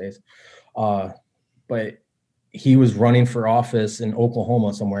podcasts these days. But he was running for office in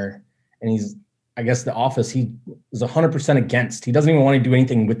Oklahoma somewhere. And I guess the office he was 100% against. He doesn't even want to do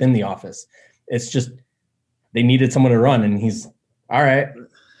anything within the office. It's just they needed someone to run, and he's all right.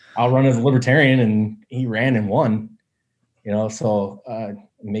 I'll run as a libertarian, and he ran and won. So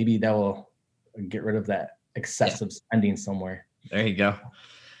maybe that will get rid of that excessive spending somewhere. There you go.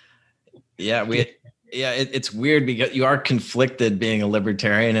 Yeah, it's weird because you are conflicted being a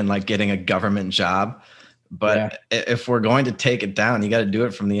libertarian and like getting a government job, but if we're going to take it down, you got to do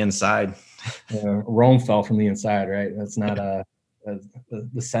it from the inside. Rome fell from the inside, right? That's not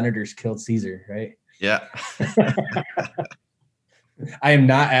the senators killed Caesar, right? Yeah. I am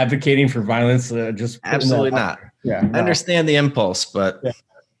not advocating for violence. Just absolutely not. Yeah, I understand the impulse, but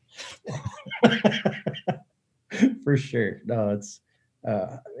for sure, no,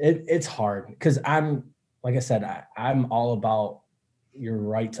 it's hard because like I said, I'm all about your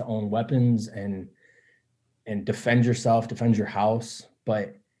right to own weapons and defend yourself, defend your house,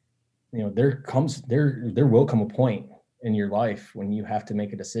 but there will come a point in your life when you have to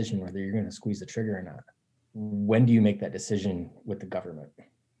make a decision whether you're going to squeeze the trigger or not. When do you make that decision with the government?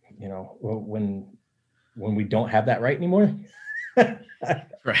 When we don't have that right anymore.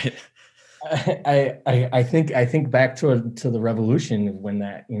 Right. I think back to the revolution when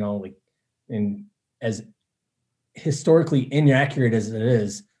that, and as historically inaccurate as it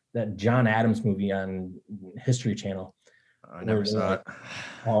is, that John Adams movie on History Channel. I never saw it.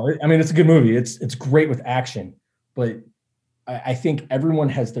 I mean, it's a good movie. It's great with action, but I think everyone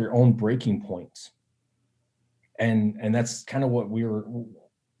has their own breaking points. And that's kind of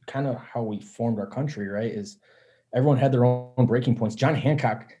how we formed our country, right? Is everyone had their own breaking points. John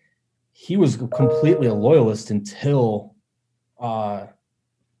Hancock, he was completely a loyalist until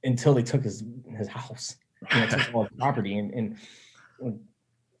they took his house, took all his property, and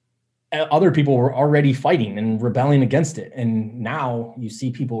other people were already fighting and rebelling against it. And now you see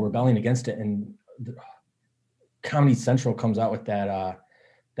people rebelling against it. And Comedy Central comes out with that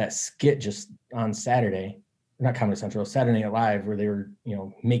skit just on Saturday, not Comedy Central, Saturday Night Live, where they were,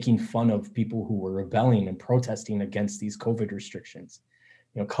 making fun of people who were rebelling and protesting against these COVID restrictions,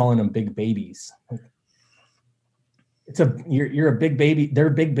 calling them big babies. You're a big baby. They're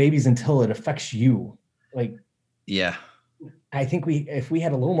big babies until it affects you. Yeah. I think if we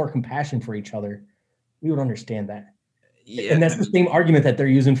had a little more compassion for each other, we would understand that. Yeah. And that's the same argument that they're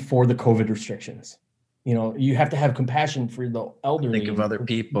using for the COVID restrictions. You have to have compassion for the elderly. Think of other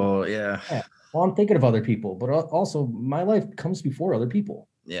people. Yeah. Well, I'm thinking of other people, but also my life comes before other people.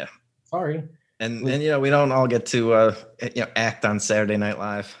 Yeah. Sorry. And we don't all get to act on Saturday Night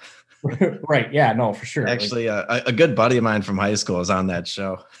Live. Right. Yeah. No, for sure. Actually, a good buddy of mine from high school is on that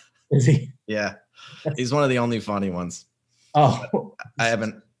show. Is he? Yeah. He's one of the only funny ones. Oh, I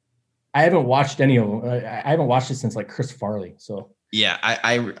haven't watched any of them. I haven't watched it since Chris Farley. So yeah,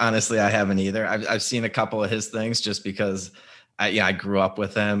 I honestly, I haven't either. I've seen a couple of his things just because I grew up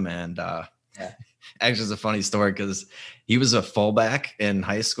with him, and actually it's a funny story because he was a fullback in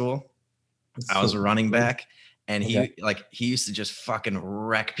high school, I was a running back, and Okay. he used to just fucking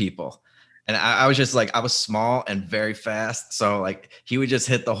wreck people. And I was just like, I was small and very fast. So like he would just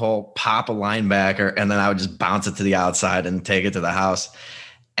hit the whole pop a linebacker, and then I would just bounce it to the outside and take it to the house.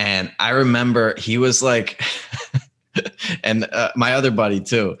 And I remember he was like, and my other buddy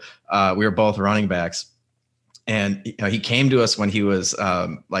too, we were both running backs. And he came to us when he was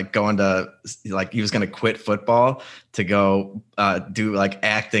like going to, like he was going to quit football to go do like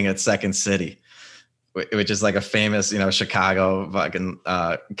acting at Second City, which is like a famous, Chicago fucking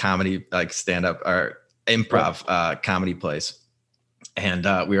comedy, like stand up or improv comedy place. And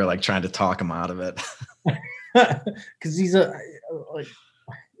we were like trying to talk him out of it. Because he's so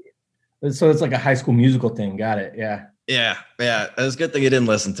it's like a High School Musical thing. Got it. Yeah. Yeah. It was a good thing he didn't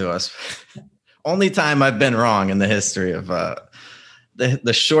listen to us. Only time I've been wrong in the history of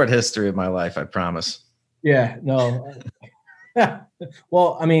the short history of my life, I promise. Yeah, no.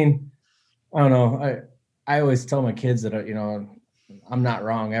 Well, I mean, I don't know. I always tell my kids that, I'm not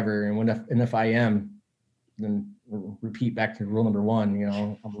wrong ever. And if I am, then repeat back to rule number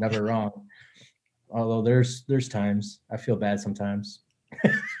 1, I'm never wrong. Although there's times I feel bad sometimes.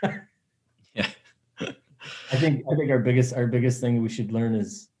 Yeah. I think our biggest thing we should learn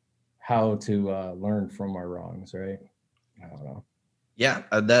is how to learn from our wrongs, right? I don't know. Yeah,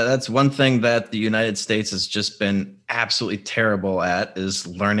 that's one thing that the United States has just been absolutely terrible at, is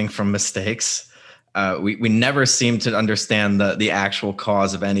learning from mistakes. We never seem to understand the actual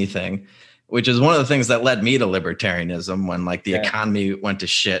cause of anything, which is one of the things that led me to libertarianism when like the economy went to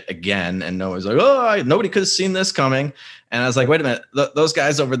shit again, and no one's like, nobody could have seen this coming. And I was like, wait a minute, those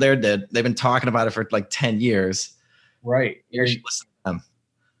guys over there did. They've been talking about it for like 10 years. Right. You should listen to them.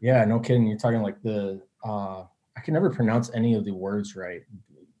 Yeah, no kidding. You're talking like I can never pronounce any of the words right.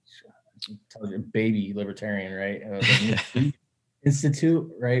 Baby libertarian, right?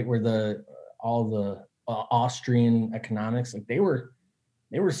 Institute, right? Where all the Austrian economics, like they were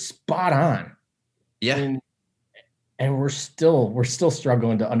spot on. Yeah. And we're still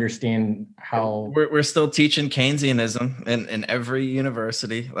struggling to understand how we're still teaching Keynesianism in every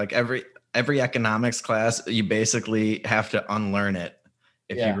university, like every economics class. You basically have to unlearn it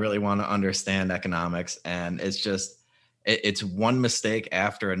if you really want to understand economics. And it's just, it's one mistake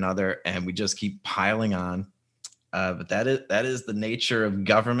after another, and we just keep piling on. But that is the nature of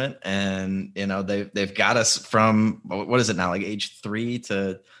government. And, they've got us from, what is it now? Like age 3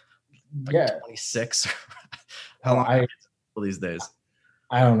 to like 26. How long these days?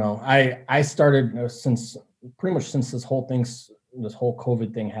 I don't know. I started since this whole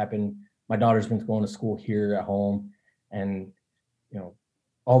COVID thing happened. My daughter's been going to school here at home, and,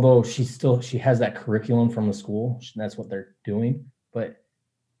 although she has that curriculum from the school, that's what they're doing. But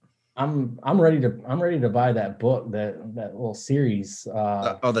I'm ready to buy that book, that little series.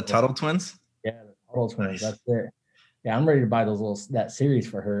 The Tuttle Twins. Yeah, the Tuttle Twins. Nice. That's it. Yeah, I'm ready to buy that series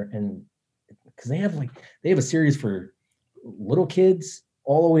for her, and because they have a series for little kids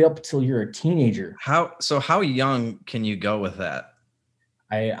all the way up till you're a teenager. How young can you go with that?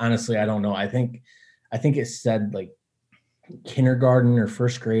 I honestly don't know. I think it said like kindergarten or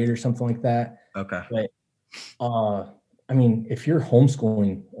first grade or something like that. Okay. But I mean, if you're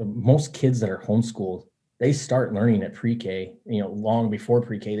homeschooling, most kids that are homeschooled, they start learning at pre-K, long before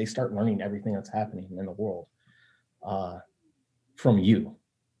pre-K, they start learning everything that's happening in the world from you.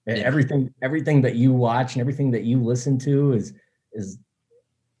 Yeah. Everything that you watch and everything that you listen to is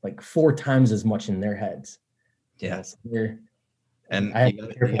like 4 times as much in their heads. Yeah. And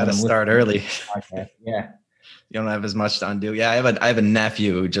you got to start early. Yeah. You don't have as much to undo. Yeah, I have a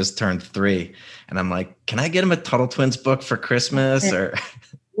nephew who just turned 3, and I'm like, can I get him a Tuttle Twins book for Christmas? Or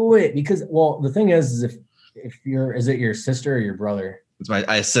do it, because the thing is if is it your sister or your brother?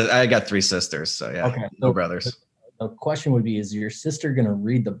 It's I got 3 sisters, so yeah, okay, no brothers. The question would be: is your sister going to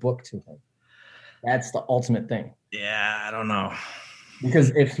read the book to him? That's the ultimate thing. Yeah, I don't know.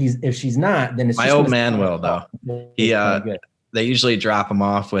 Because if she's not, then it's my just old man will though. They usually drop him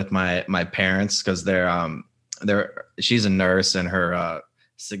off with my parents, because she's a nurse, and her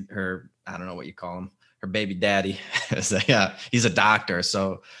I don't know what you call him, her baby daddy he's a doctor,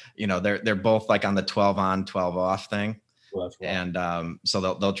 so they're both like on the 12 on 12 off thing. Well, that's right. And so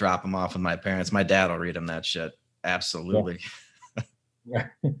they'll drop him off with my parents. My dad will read him that shit. Absolutely. Yeah.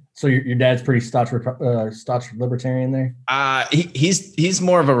 So your dad's pretty staunch libertarian there? He's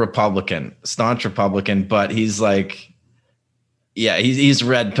more of a Republican, staunch Republican, but he's like, yeah, he's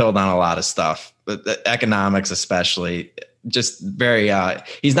red pilled on a lot of stuff, but the economics especially. Just very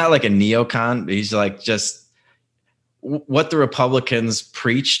he's not like a neocon, but he's like just what the Republicans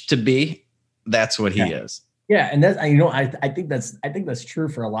preach to be. That's what he is. Yeah, and that's I think that's true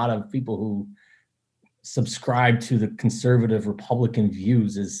for a lot of people who subscribe to the conservative Republican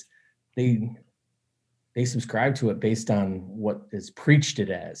views. Is they subscribe to it based on what is preached it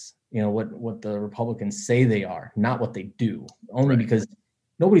as, what the Republicans say they are, not what they do. Only because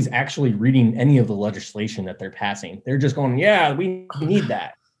nobody's actually reading any of the legislation that they're passing. They're just going, yeah, we need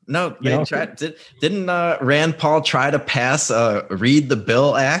that. No, they tried. Didn't Rand Paul try to pass Read the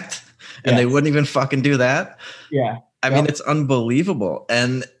Bill Act, and they wouldn't even fucking do that? Yeah, I mean, it's unbelievable.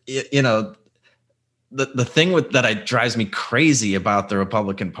 And the thing that drives me crazy about the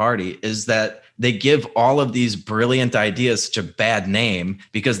Republican Party is that they give all of these brilliant ideas such a bad name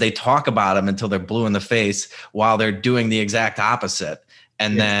because they talk about them until they're blue in the face while they're doing the exact opposite.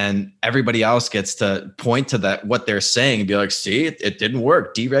 And then everybody else gets to point to that, what they're saying, and be like, see, it didn't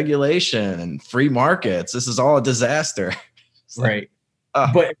work. Deregulation and free markets. This is all a disaster. Right.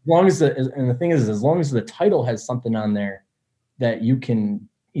 But as long as the thing is, as long as the title has something on there that you can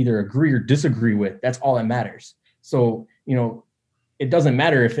either agree or disagree with, that's all that matters. So, it doesn't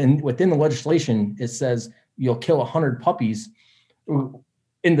matter if within the legislation, it says you'll kill 100 puppies.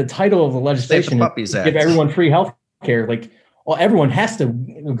 In the title of the legislation, give everyone free health care. Like, well, everyone has to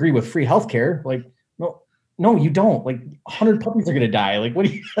agree with free healthcare. Like, no, you don't. Like, 100 puppies are going to die. Like, what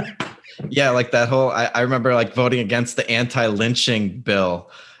do you? Yeah, like that whole. I remember like voting against the anti-lynching bill.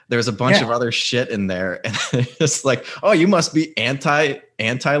 There's a bunch of other shit in there, and it's like, oh, you must be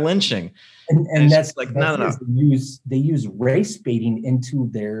anti-lynching. And that's like no. They use race baiting into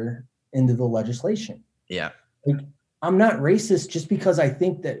the legislation. Yeah, like, I'm not racist just because I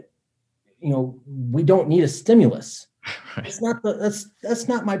think that we don't need a stimulus. Right. That's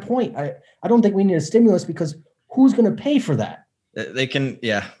not my point. I don't think we need a stimulus because who's going to pay for that? They can,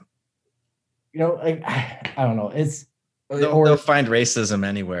 yeah. I don't know. They'll find racism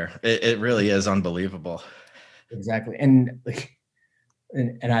anywhere. It really is unbelievable. Exactly, and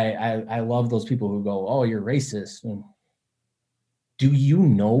I love those people who go, "Oh, you're racist." And do you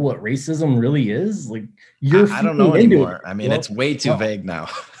know what racism really is? Like, I don't know anymore. I mean, it's way too vague now.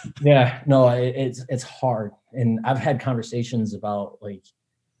 Yeah, no, it's hard. And I've had conversations about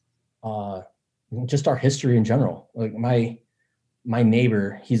just our history in general. Like my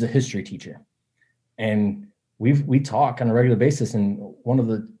neighbor, he's a history teacher, and we talk on a regular basis. And one of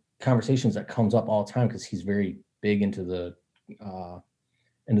the conversations that comes up all the time, because he's very big into the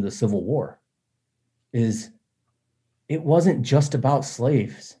Civil War, is it wasn't just about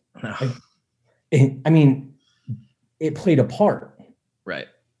slaves. No. It played a part. Right.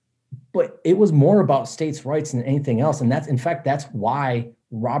 But it was more about states' rights than anything else. And that's why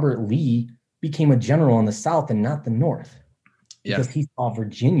Robert Lee became a general in the South and not the North. Because he saw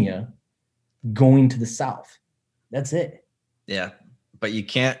Virginia going to the South. That's it. Yeah. But you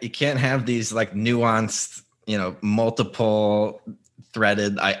can't have these like nuanced, multiple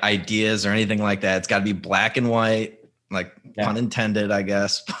threaded ideas or anything like that. It's got to be black and white, pun intended, I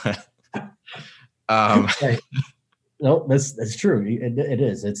guess. Right. No, that's true. It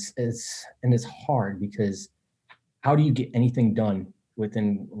is. It's hard because how do you get anything done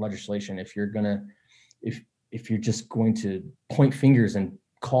within legislation if you're just going to point fingers and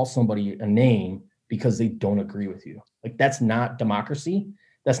call somebody a name because they don't agree with you? Like, that's not democracy.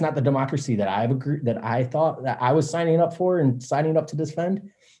 That's not the democracy that I thought that I was signing up for and signing up to defend.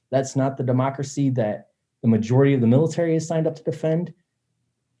 That's not the democracy that the majority of the military is signed up to defend.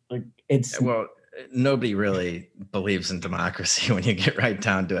 Like, nobody really believes in democracy when you get right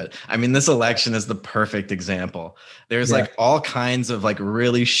down to it. I mean, this election is the perfect example. There's all kinds of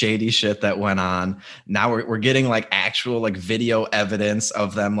really shady shit that went on. Now we're getting actual video evidence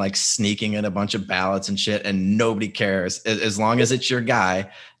of them sneaking in a bunch of ballots and shit, and nobody cares. As long as it's your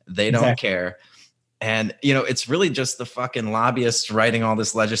guy, they don't care. And it's really just the fucking lobbyists writing all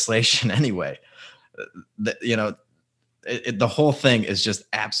this legislation anyway. The whole thing is just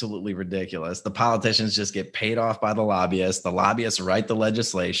absolutely ridiculous. The politicians just get paid off by the lobbyists. The lobbyists write the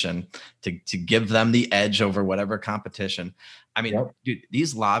legislation to give them the edge over whatever competition. I mean, dude,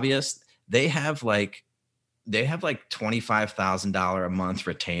 these lobbyists, they have $25,000 a month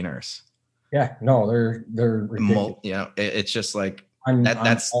retainers. Yeah, no, they're ridiculous. It's just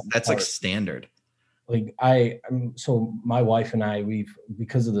that's standard. So my wife and I,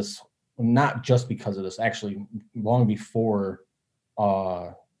 because of this. Not just because of this, actually, long before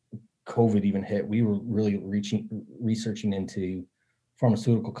COVID even hit, we were really researching into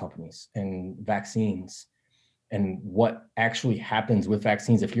pharmaceutical companies and vaccines and what actually happens with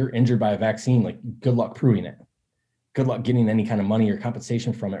vaccines. If you're injured by a vaccine, good luck proving it. Good luck getting any kind of money or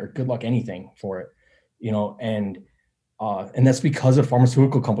compensation from it, or good luck anything for it. And And that's because of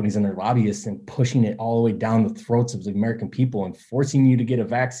pharmaceutical companies and their lobbyists and pushing it all the way down the throats of the American people and forcing you to get a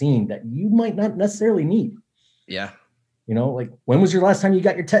vaccine that you might not necessarily need. Yeah. You know, like, when was your last time you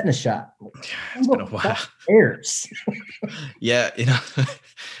got your tetanus shot? It's been a while. Cares? Yeah. You know,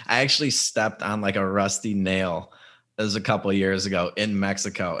 I actually stepped on like a rusty nail. It was a couple of years ago in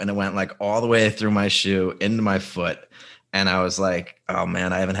Mexico, and it went like all the way through my shoe into my foot. And I was like, oh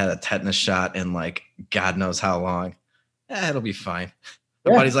man, I haven't had a tetanus shot in like God knows how long. It'll be fine.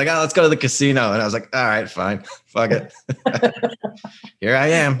 My buddy's like, oh, let's go to the casino. And I was like, all right, fine. Fuck it. Here I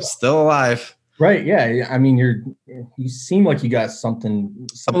am, still alive. Right. Yeah. I mean, you seem like you got something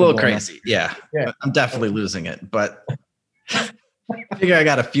I'm a little crazy. Yeah. I'm definitely losing it. But I figure I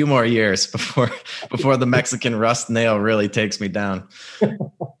got a few more years before the Mexican rust nail really takes me down.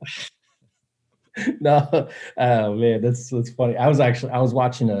 No, oh man, that's funny. I was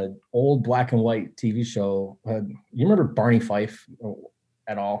watching an old black and white TV show. You remember Barney Fife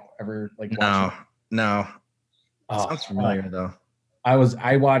at all? Ever like? No. Oh, sounds familiar though. I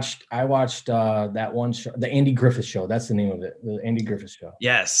watched that one show, the Andy Griffith Show. That's the name of it, the Andy Griffith Show.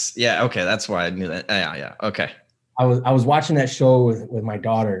 Yes. Yeah. Okay. That's why I knew that. Yeah. Okay. I was watching that show with my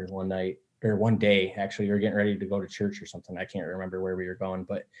daughter one night, or one day actually. We were getting ready to go to church or something. I can't remember where we were going,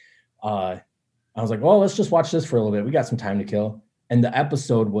 but I was like, well, let's just watch this for a little bit. We got some time to kill. And the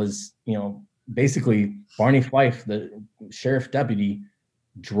episode was, you know, basically Barney Fife, the sheriff deputy,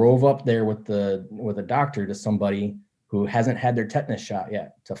 drove up there with a doctor to somebody who hasn't had their tetanus shot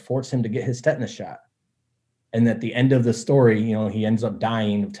yet to force him to get his tetanus shot. And at the end of the story, you know, he ends up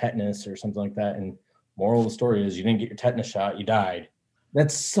dying of tetanus or something like that. And moral of the story is, you didn't get your tetanus shot, you died.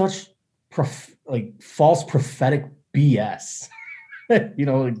 That's such false prophetic BS. You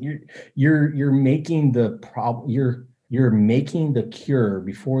know, you're making the problem, you're making the cure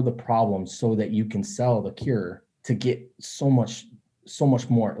before the problem so that you can sell the cure to get so much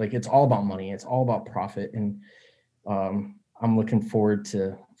more. Like, it's all about money. It's all about profit. And I'm looking forward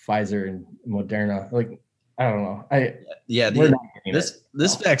to Pfizer and Moderna. Like, I don't know.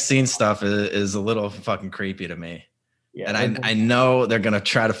 This vaccine stuff is a little fucking creepy to me. Yeah, and I know they're going to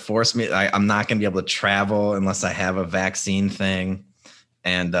try to force me. I'm not going to be able to travel unless I have a vaccine thing.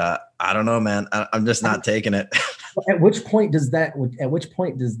 And I don't know, man. I'm just not taking it. At which point does that,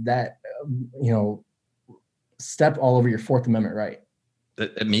 you know, step all over your Fourth Amendment right?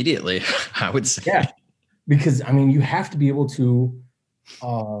 Immediately, I would say. Yeah, because I mean, you have to be able to,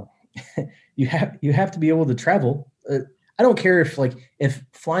 you have to be able to travel. I don't care if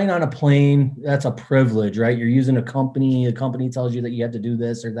flying on a plane, that's a privilege, right? You're using a company tells you that you have to do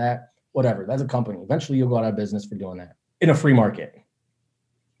this or that, whatever. That's a company. Eventually you'll go out of business for doing that in a free market,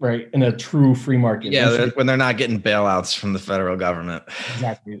 right? In a true free market. Yeah. When they're not getting bailouts from the federal government.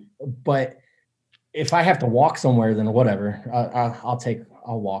 Exactly. But if I have to walk somewhere, then whatever,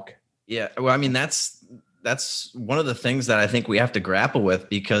 I'll walk. Yeah. Well, I mean, that's one of the things that I think we have to grapple with,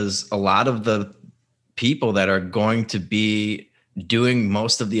 because a lot of the people that are going to be doing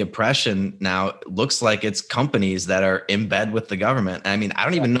most of the oppression now looks like it's companies that are in bed with the government. I mean, I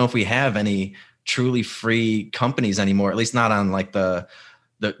don't even know if we have any truly free companies anymore, at least not on like the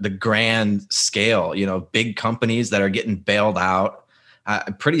grand scale, you know, big companies that are getting bailed out.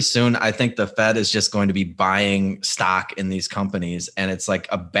 Pretty soon, I think the Fed is just going to be buying stock in these companies, and it's like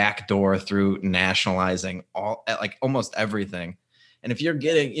a backdoor through nationalizing almost everything. And if you're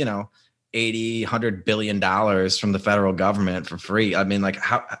getting, you know, $80-100 billion from the federal government for free, I mean, like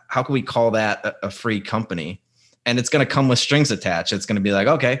how can we call that a free company? And it's going to come with strings attached. It's going to be like,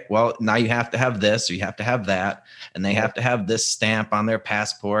 okay, well, now you have to have this, or you have to have that, and they have to have this stamp on their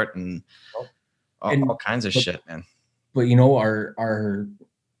passport and all kinds of shit, man. But you know, our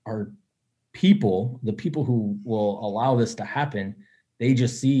people, the people who will allow this to happen, they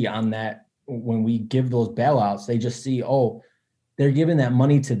just see on that, when we give those bailouts, they just see, oh, they're giving that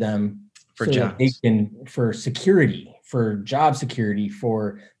money to them for so jobs. They can, for security, for job security,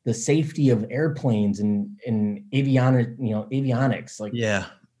 for the safety of airplanes and avionics. Like, yeah,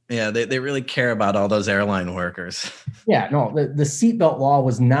 they really care about all those airline workers. Yeah, no, the seatbelt law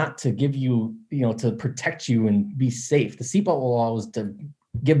was not to give you, you know, to protect you and be safe. The seatbelt law was to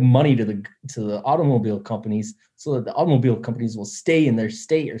give money to the automobile companies so that the automobile companies will stay in their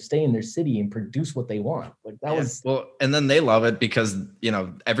state or stay in their city and produce what they want. Like that was well, and then they love it because, you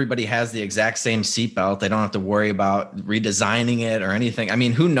know, everybody has the exact same seatbelt. They don't have to worry about redesigning it or anything. I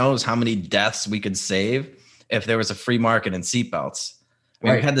mean, who knows how many deaths we could save if there was a free market in seatbelts. I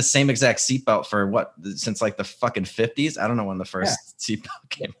mean, We've had the same exact seatbelt for since like the fucking 50s. I don't know when the first seatbelt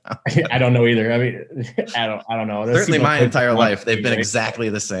came out. I don't know either. I mean, I don't know. Certainly my entire life, they've been exactly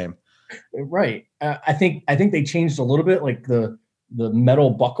the same. Right. I think they changed a little bit, like the metal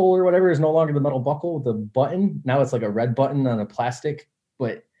buckle or whatever is no longer the metal buckle with the button. Now it's like a red button on a plastic,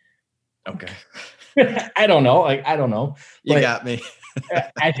 but Okay. I don't know. Like, I don't know. You But got me.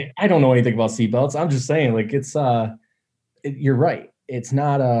 I don't know anything about seatbelts. I'm just saying, like, it's you're right. It's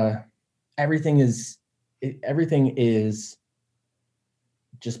not everything is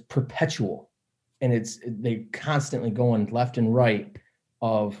just perpetual, and they constantly going left and right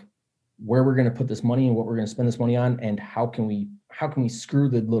of where we're going to put this money and what we're going to spend this money on, and how can we screw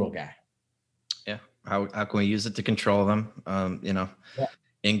the little guy. Yeah. How can we use it to control them? Yeah.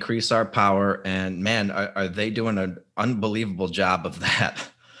 Increase our power. And man, are they doing an unbelievable job of that?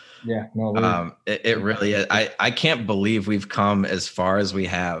 Yeah, no, it really is. I can't believe we've come as far as we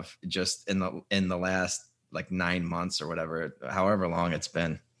have just in the last like 9 months or whatever, however long it's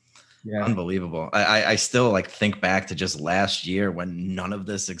been. yeah, Unbelievable. I still like think back to just last year when none of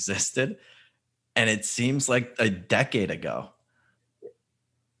this existed, and it seems like a decade ago.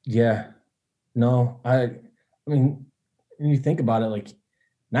 yeah. No, I mean, when you think about it, like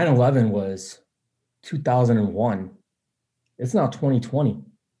 9/11 was 2001. It's now 2020.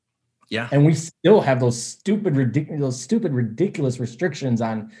 Yeah. And we still have those stupid, ridiculous restrictions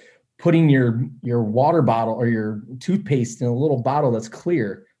on putting your water bottle or your toothpaste in a little bottle that's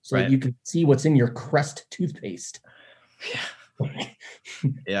clear so Right. that you can see what's in your Crest toothpaste. Yeah.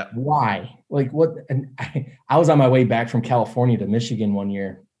 Yeah. Why? Like, what? And I was on my way back from California to Michigan one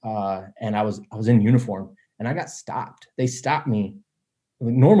year, and I was in uniform, and I got stopped. They stopped me.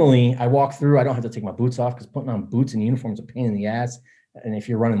 Like, normally, I walk through. I don't have to take my boots off because putting on boots and uniform is a pain in the ass. And if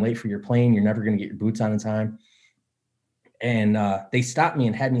you're running late for your plane, you're never going to get your boots on in time. And they stopped me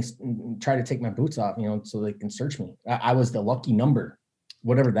and had me try to take my boots off, so they can search me. I was the lucky number,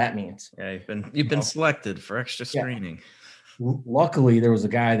 whatever that means. Yeah. You've been selected for extra screening. Yeah. Luckily, there was a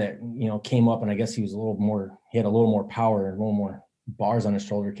guy that came up, and I guess he was he had a little more power and a little more bars on his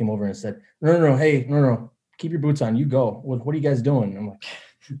shoulder. Came over and said, "No, hey, no, keep your boots on. You go. What are you guys doing?" And I'm like,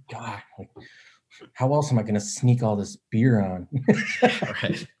 God. Like, how else am I going to sneak all this beer on?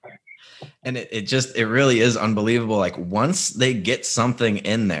 Right. And it really is unbelievable. Like once they get something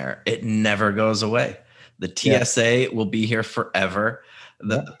in there, it never goes away. The TSA will be here forever.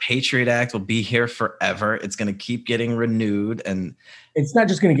 The Patriot Act will be here forever. It's going to keep getting renewed. And it's not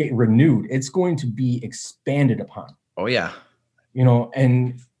just going to get renewed. It's going to be expanded upon. Oh yeah.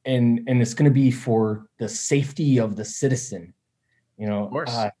 And it's going to be for the safety of the citizen, Of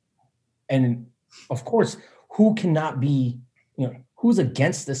course. And of course, who cannot be, who's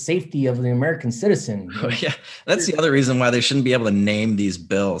against the safety of the American citizen? Oh, yeah. That's the other reason why they shouldn't be able to name these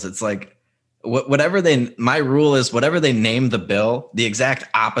bills. It's like my rule is whatever they name the bill, the exact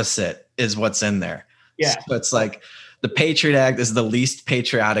opposite is what's in there. Yeah. So it's like the Patriot Act is the least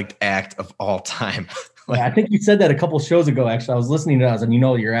patriotic act of all time. I think you said that a couple of shows ago, actually. I was listening to that, and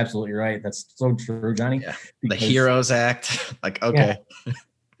you're absolutely right. That's so true, Johnny. Yeah. The Heroes Act. Like, okay. Yeah.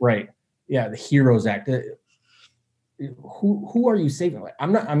 Right. Yeah, the Heroes Act. Who are you saving? Like,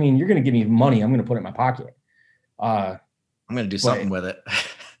 I'm not. I mean, you're going to give me money. I'm going to put it in my pocket. I'm going to do something with it.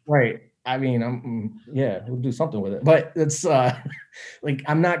 Right. I mean, we'll do something with it. But it's like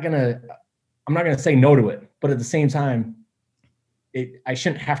I'm not gonna say no to it. But at the same time, I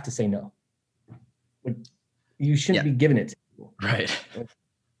shouldn't have to say no. Like, you shouldn't be giving it to people. Right.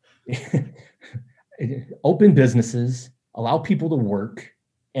 Open businesses, allow people to work,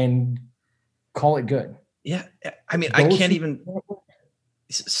 and call it good. Yeah. I mean, I can't even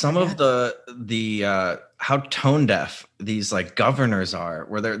some of the how tone deaf these like governors are,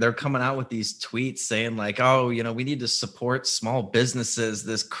 where they're coming out with these tweets saying like, oh, we need to support small businesses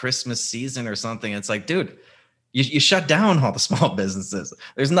this Christmas season or something. It's like, dude, you shut down all the small businesses.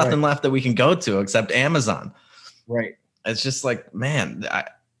 There's nothing left that we can go to except Amazon. Right. It's just like, man,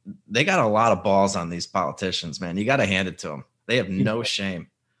 they got a lot of balls on these politicians, man. You got to hand it to them. They have no shame.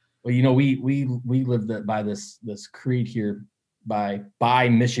 Well, we live by this creed here, by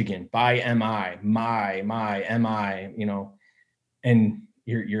Michigan, by MI, my, and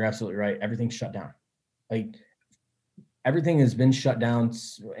you're absolutely right. Everything's shut down. Like, everything has been shut down.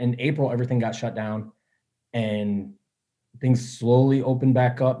 In April, everything got shut down, and things slowly opened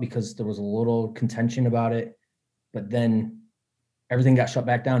back up because there was a little contention about it. But then everything got shut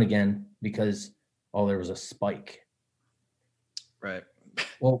back down again because, there was a spike. Right.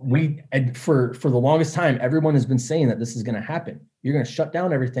 Well, for the longest time, everyone has been saying that this is going to happen. You're going to shut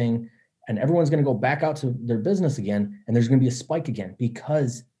down everything, and everyone's going to go back out to their business again, and there's going to be a spike again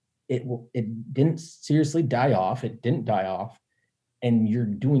because it didn't seriously die off. It didn't die off, and you're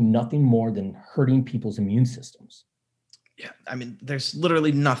doing nothing more than hurting people's immune systems. Yeah, I mean, there's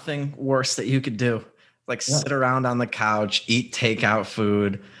literally nothing worse that you could do. Like sit around on the couch, eat takeout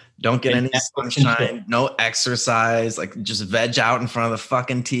food, don't get any sunshine, no exercise, like just veg out in front of the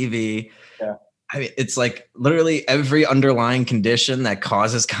fucking TV. Yeah. I mean, it's like literally every underlying condition that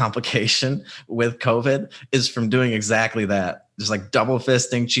causes complication with COVID is from doing exactly that. Just like double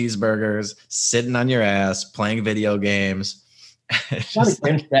fisting cheeseburgers, sitting on your ass, playing video games. Not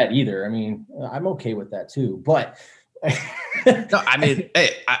against that either. I mean, I'm okay with that too, but no, I mean,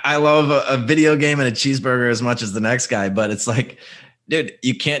 hey, I love a video game and a cheeseburger as much as the next guy, but it's like, dude,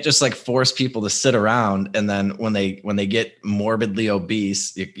 you can't just like force people to sit around. And then when they get morbidly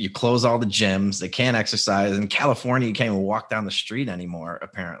obese, you close all the gyms, they can't exercise. In California, you can't even walk down the street anymore,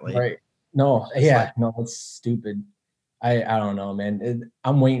 apparently. Right. No, no, it's stupid. I don't know, man.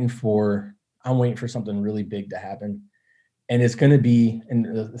 I'm waiting for something really big to happen. And it's going to be, and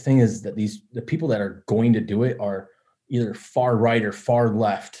the thing is that the people that are going to do it are either far right or far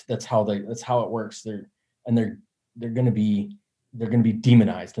left. That's how it works. They're going to be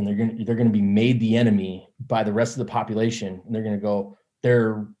demonized, and they're going to be made the enemy by the rest of the population. And they're going to go,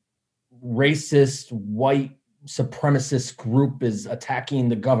 their racist, white supremacist group is attacking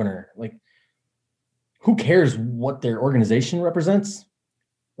the governor. Like, who cares what their organization represents?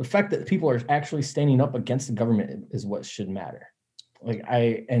 The fact that people are actually standing up against the government is what should matter. Like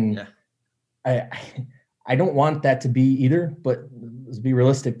I don't want that to be either, but let's be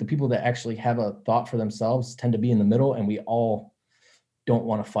realistic. The people that actually have a thought for themselves tend to be in the middle, and we all don't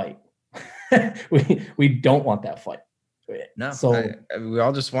want to fight. we don't want that fight. No, so we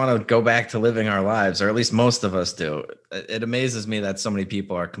all just want to go back to living our lives, or at least most of us do. It amazes me that so many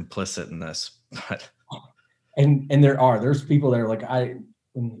people are complicit in this. But and there's people that are like,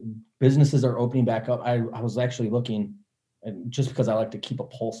 when businesses are opening back up. I was actually looking, and just because I like to keep a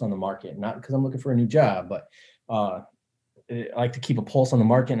pulse on the market, not because I'm looking for a new job, but I like to keep a pulse on the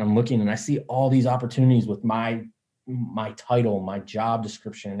market. And I'm looking, and I see all these opportunities with my title, my job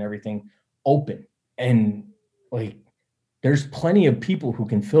description, and everything open. And like, there's plenty of people who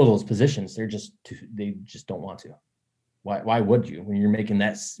can fill those positions. They just don't want to. Why would you, when you're making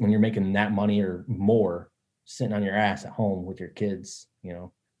that money or more, sitting on your ass at home with your kids,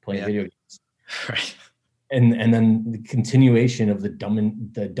 playing video games. Right. And then the continuation of the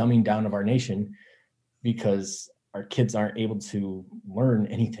dumbing down of our nation, because our kids aren't able to learn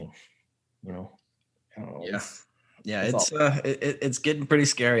anything, I don't know. It's getting pretty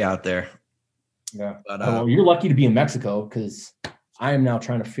scary out there. Yeah. But, you're lucky to be in Mexico, because I am now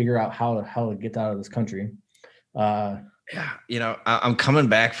trying to figure out how to get out of this country. I'm coming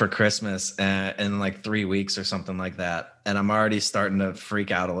back for Christmas in like 3 weeks or something like that. And I'm already starting to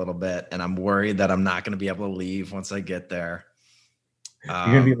freak out a little bit. And I'm worried that I'm not going to be able to leave once I get there. You're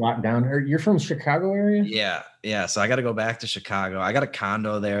going to be locked down. You're from Chicago area? Yeah. So I got to go back to Chicago. I got a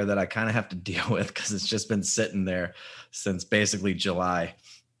condo there that I kind of have to deal with because it's just been sitting there since basically July.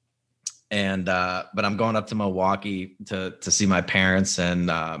 And but I'm going up to Milwaukee to see my parents and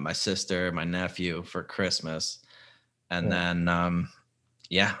my sister, my nephew for Christmas. And then,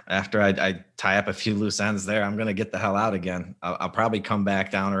 after I tie up a few loose ends there, I'm going to get the hell out again. I'll probably come back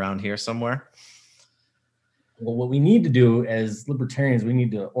down around here somewhere. Well, what we need to do as libertarians, we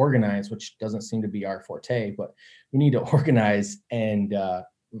need to organize, which doesn't seem to be our forte, but we need to organize and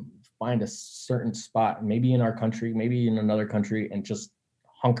find a certain spot, maybe in our country, maybe in another country, and just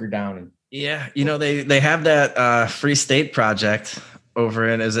hunker down. Yeah. They have that Free State Project over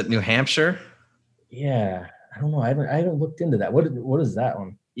in, is it New Hampshire? Yeah. I don't know. I haven't looked into that. What is that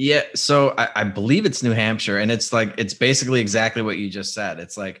one? Yeah. So I believe it's New Hampshire, and it's basically exactly what you just said.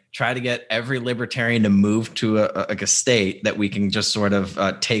 It's like, try to get every libertarian to move to a state that we can just sort of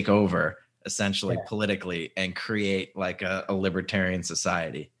take over essentially politically and create like a libertarian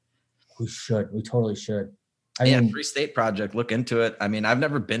society. We totally should. I mean, Free State Project, look into it. I mean, I've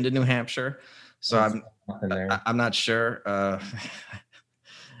never been to New Hampshire, so I'm not sure.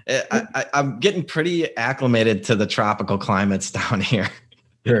 I'm getting pretty acclimated to the tropical climates down here.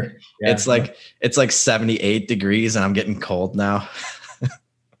 Sure. Yeah. It's like 78 degrees and I'm getting cold now.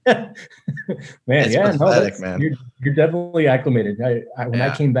 Man, it's pathetic, man. You're definitely acclimated. When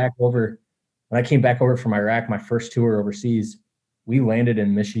I came back over from Iraq, my first tour overseas, we landed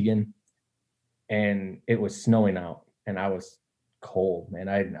in Michigan and it was snowing out and I was cold, man.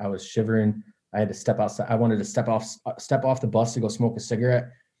 I was shivering. I had to step outside. I wanted to step off the bus to go smoke a cigarette.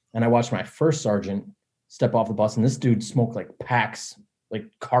 And I watched my first sergeant step off the bus, and this dude smoked like packs, like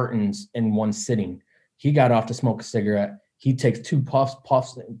cartons in one sitting. He got off to smoke a cigarette. He takes 2 puffs,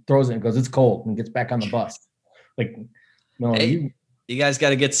 throws it and goes, "It's cold," and gets back on the bus. Like, no, hey, you guys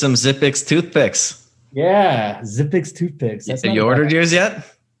got to get some Zippix toothpicks. Yeah, Zippix toothpicks. Have you ordered yours yet?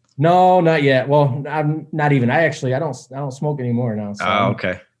 No, not yet. Well, I'm not even. I don't smoke anymore now. So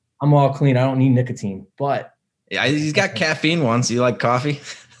Okay. I'm all clean. I don't need nicotine. But Yeah, he's got caffeine ones. You like coffee?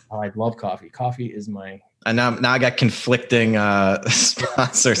 I love coffee. Coffee is my. And now I got conflicting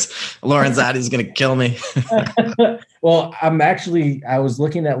sponsors. Lorenzotti's going to kill me. Well, I was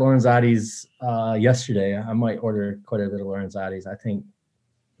looking at Lorenzotti's yesterday. I might order quite a bit of Lorenzotti's. I think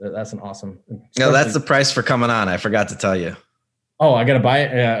that's an awesome. No, that's the price for coming on. I forgot to tell you. Oh, I got to buy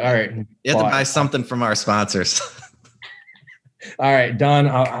it? Yeah, all right. You have to buy something from our sponsors. All right, done.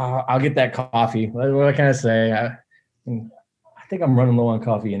 I'll get that coffee. What can I say? I think I'm running low on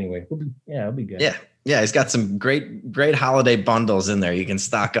coffee anyway. It'll be good. Yeah, he's got some great holiday bundles in there. You can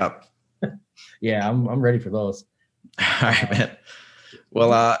stock up. Yeah, I'm ready for those. All right, man.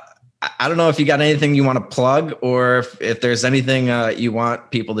 Well, I don't know if you got anything you want to plug, or if there's anything you want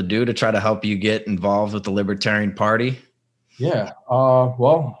people to do to try to help you get involved with the Libertarian Party. Yeah.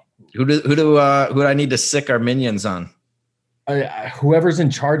 Well, who do I need to sick our minions on? Whoever's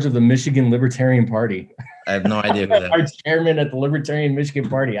in charge of the Michigan Libertarian Party. I have no idea who that Our is. chairman at the Libertarian Michigan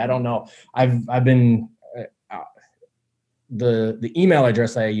Party. I don't know. I've been the email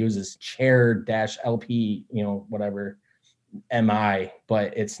address I use is chair-lp, whatever MI,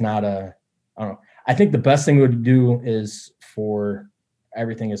 but it's not I don't know. I think the best thing would do is for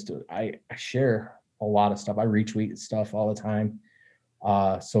everything is to I share a lot of stuff. I retweet stuff all the time.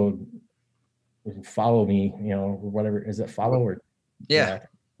 So follow me, whatever. Is it follow or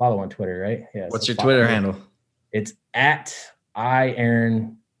follow on Twitter, right? Yeah. What's your Twitter handle? It's at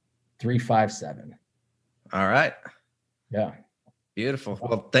iAaron357. All right. Yeah. Beautiful.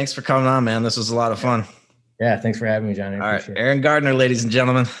 Well, thanks for coming on, man. This was a lot of fun. Yeah. Thanks for having me, Johnny. All right. Aaron Gardner, ladies and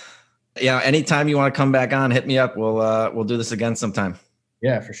gentlemen. Yeah. Anytime you want to come back on, hit me up. We'll do this again sometime.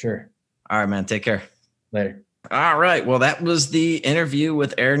 Yeah, for sure. All right, man. Take care. Later. All right. Well, that was the interview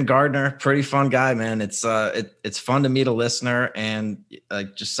with Aaron Gardner. Pretty fun guy, man. It's fun to meet a listener and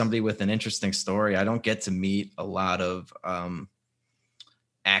just somebody with an interesting story. I don't get to meet a lot of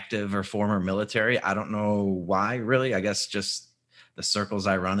active or former military. I don't know why, really. I guess just the circles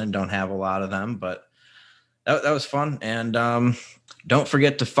I run in don't have a lot of them, but that was fun. And don't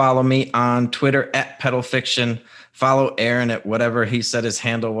forget to follow me on Twitter at Pedal Fiction. Follow Aaron at whatever he said his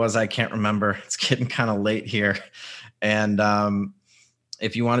handle was. I can't remember. It's getting kind of late here. And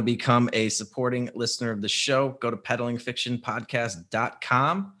if you want to become a supporting listener of the show, go to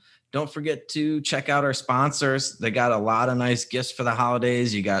pedalingfictionpodcast.com. Don't forget to check out our sponsors. They got a lot of nice gifts for the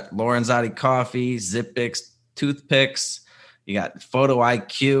holidays. You got Lorenzotti Coffee, Zippix toothpicks. You got Photo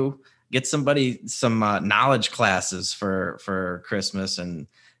IQ. Get somebody some knowledge classes for Christmas, and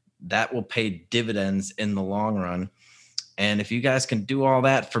that will pay dividends in the long run. And if you guys can do all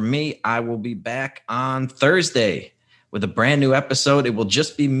that for me, I will be back on Thursday with a brand new episode. It will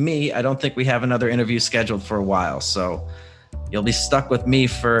just be me. I don't think we have another interview scheduled for a while. So you'll be stuck with me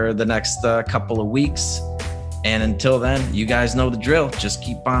for the next couple of weeks. And until then, you guys know the drill. Just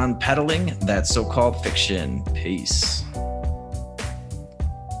keep on pedaling that so-called fiction. Peace.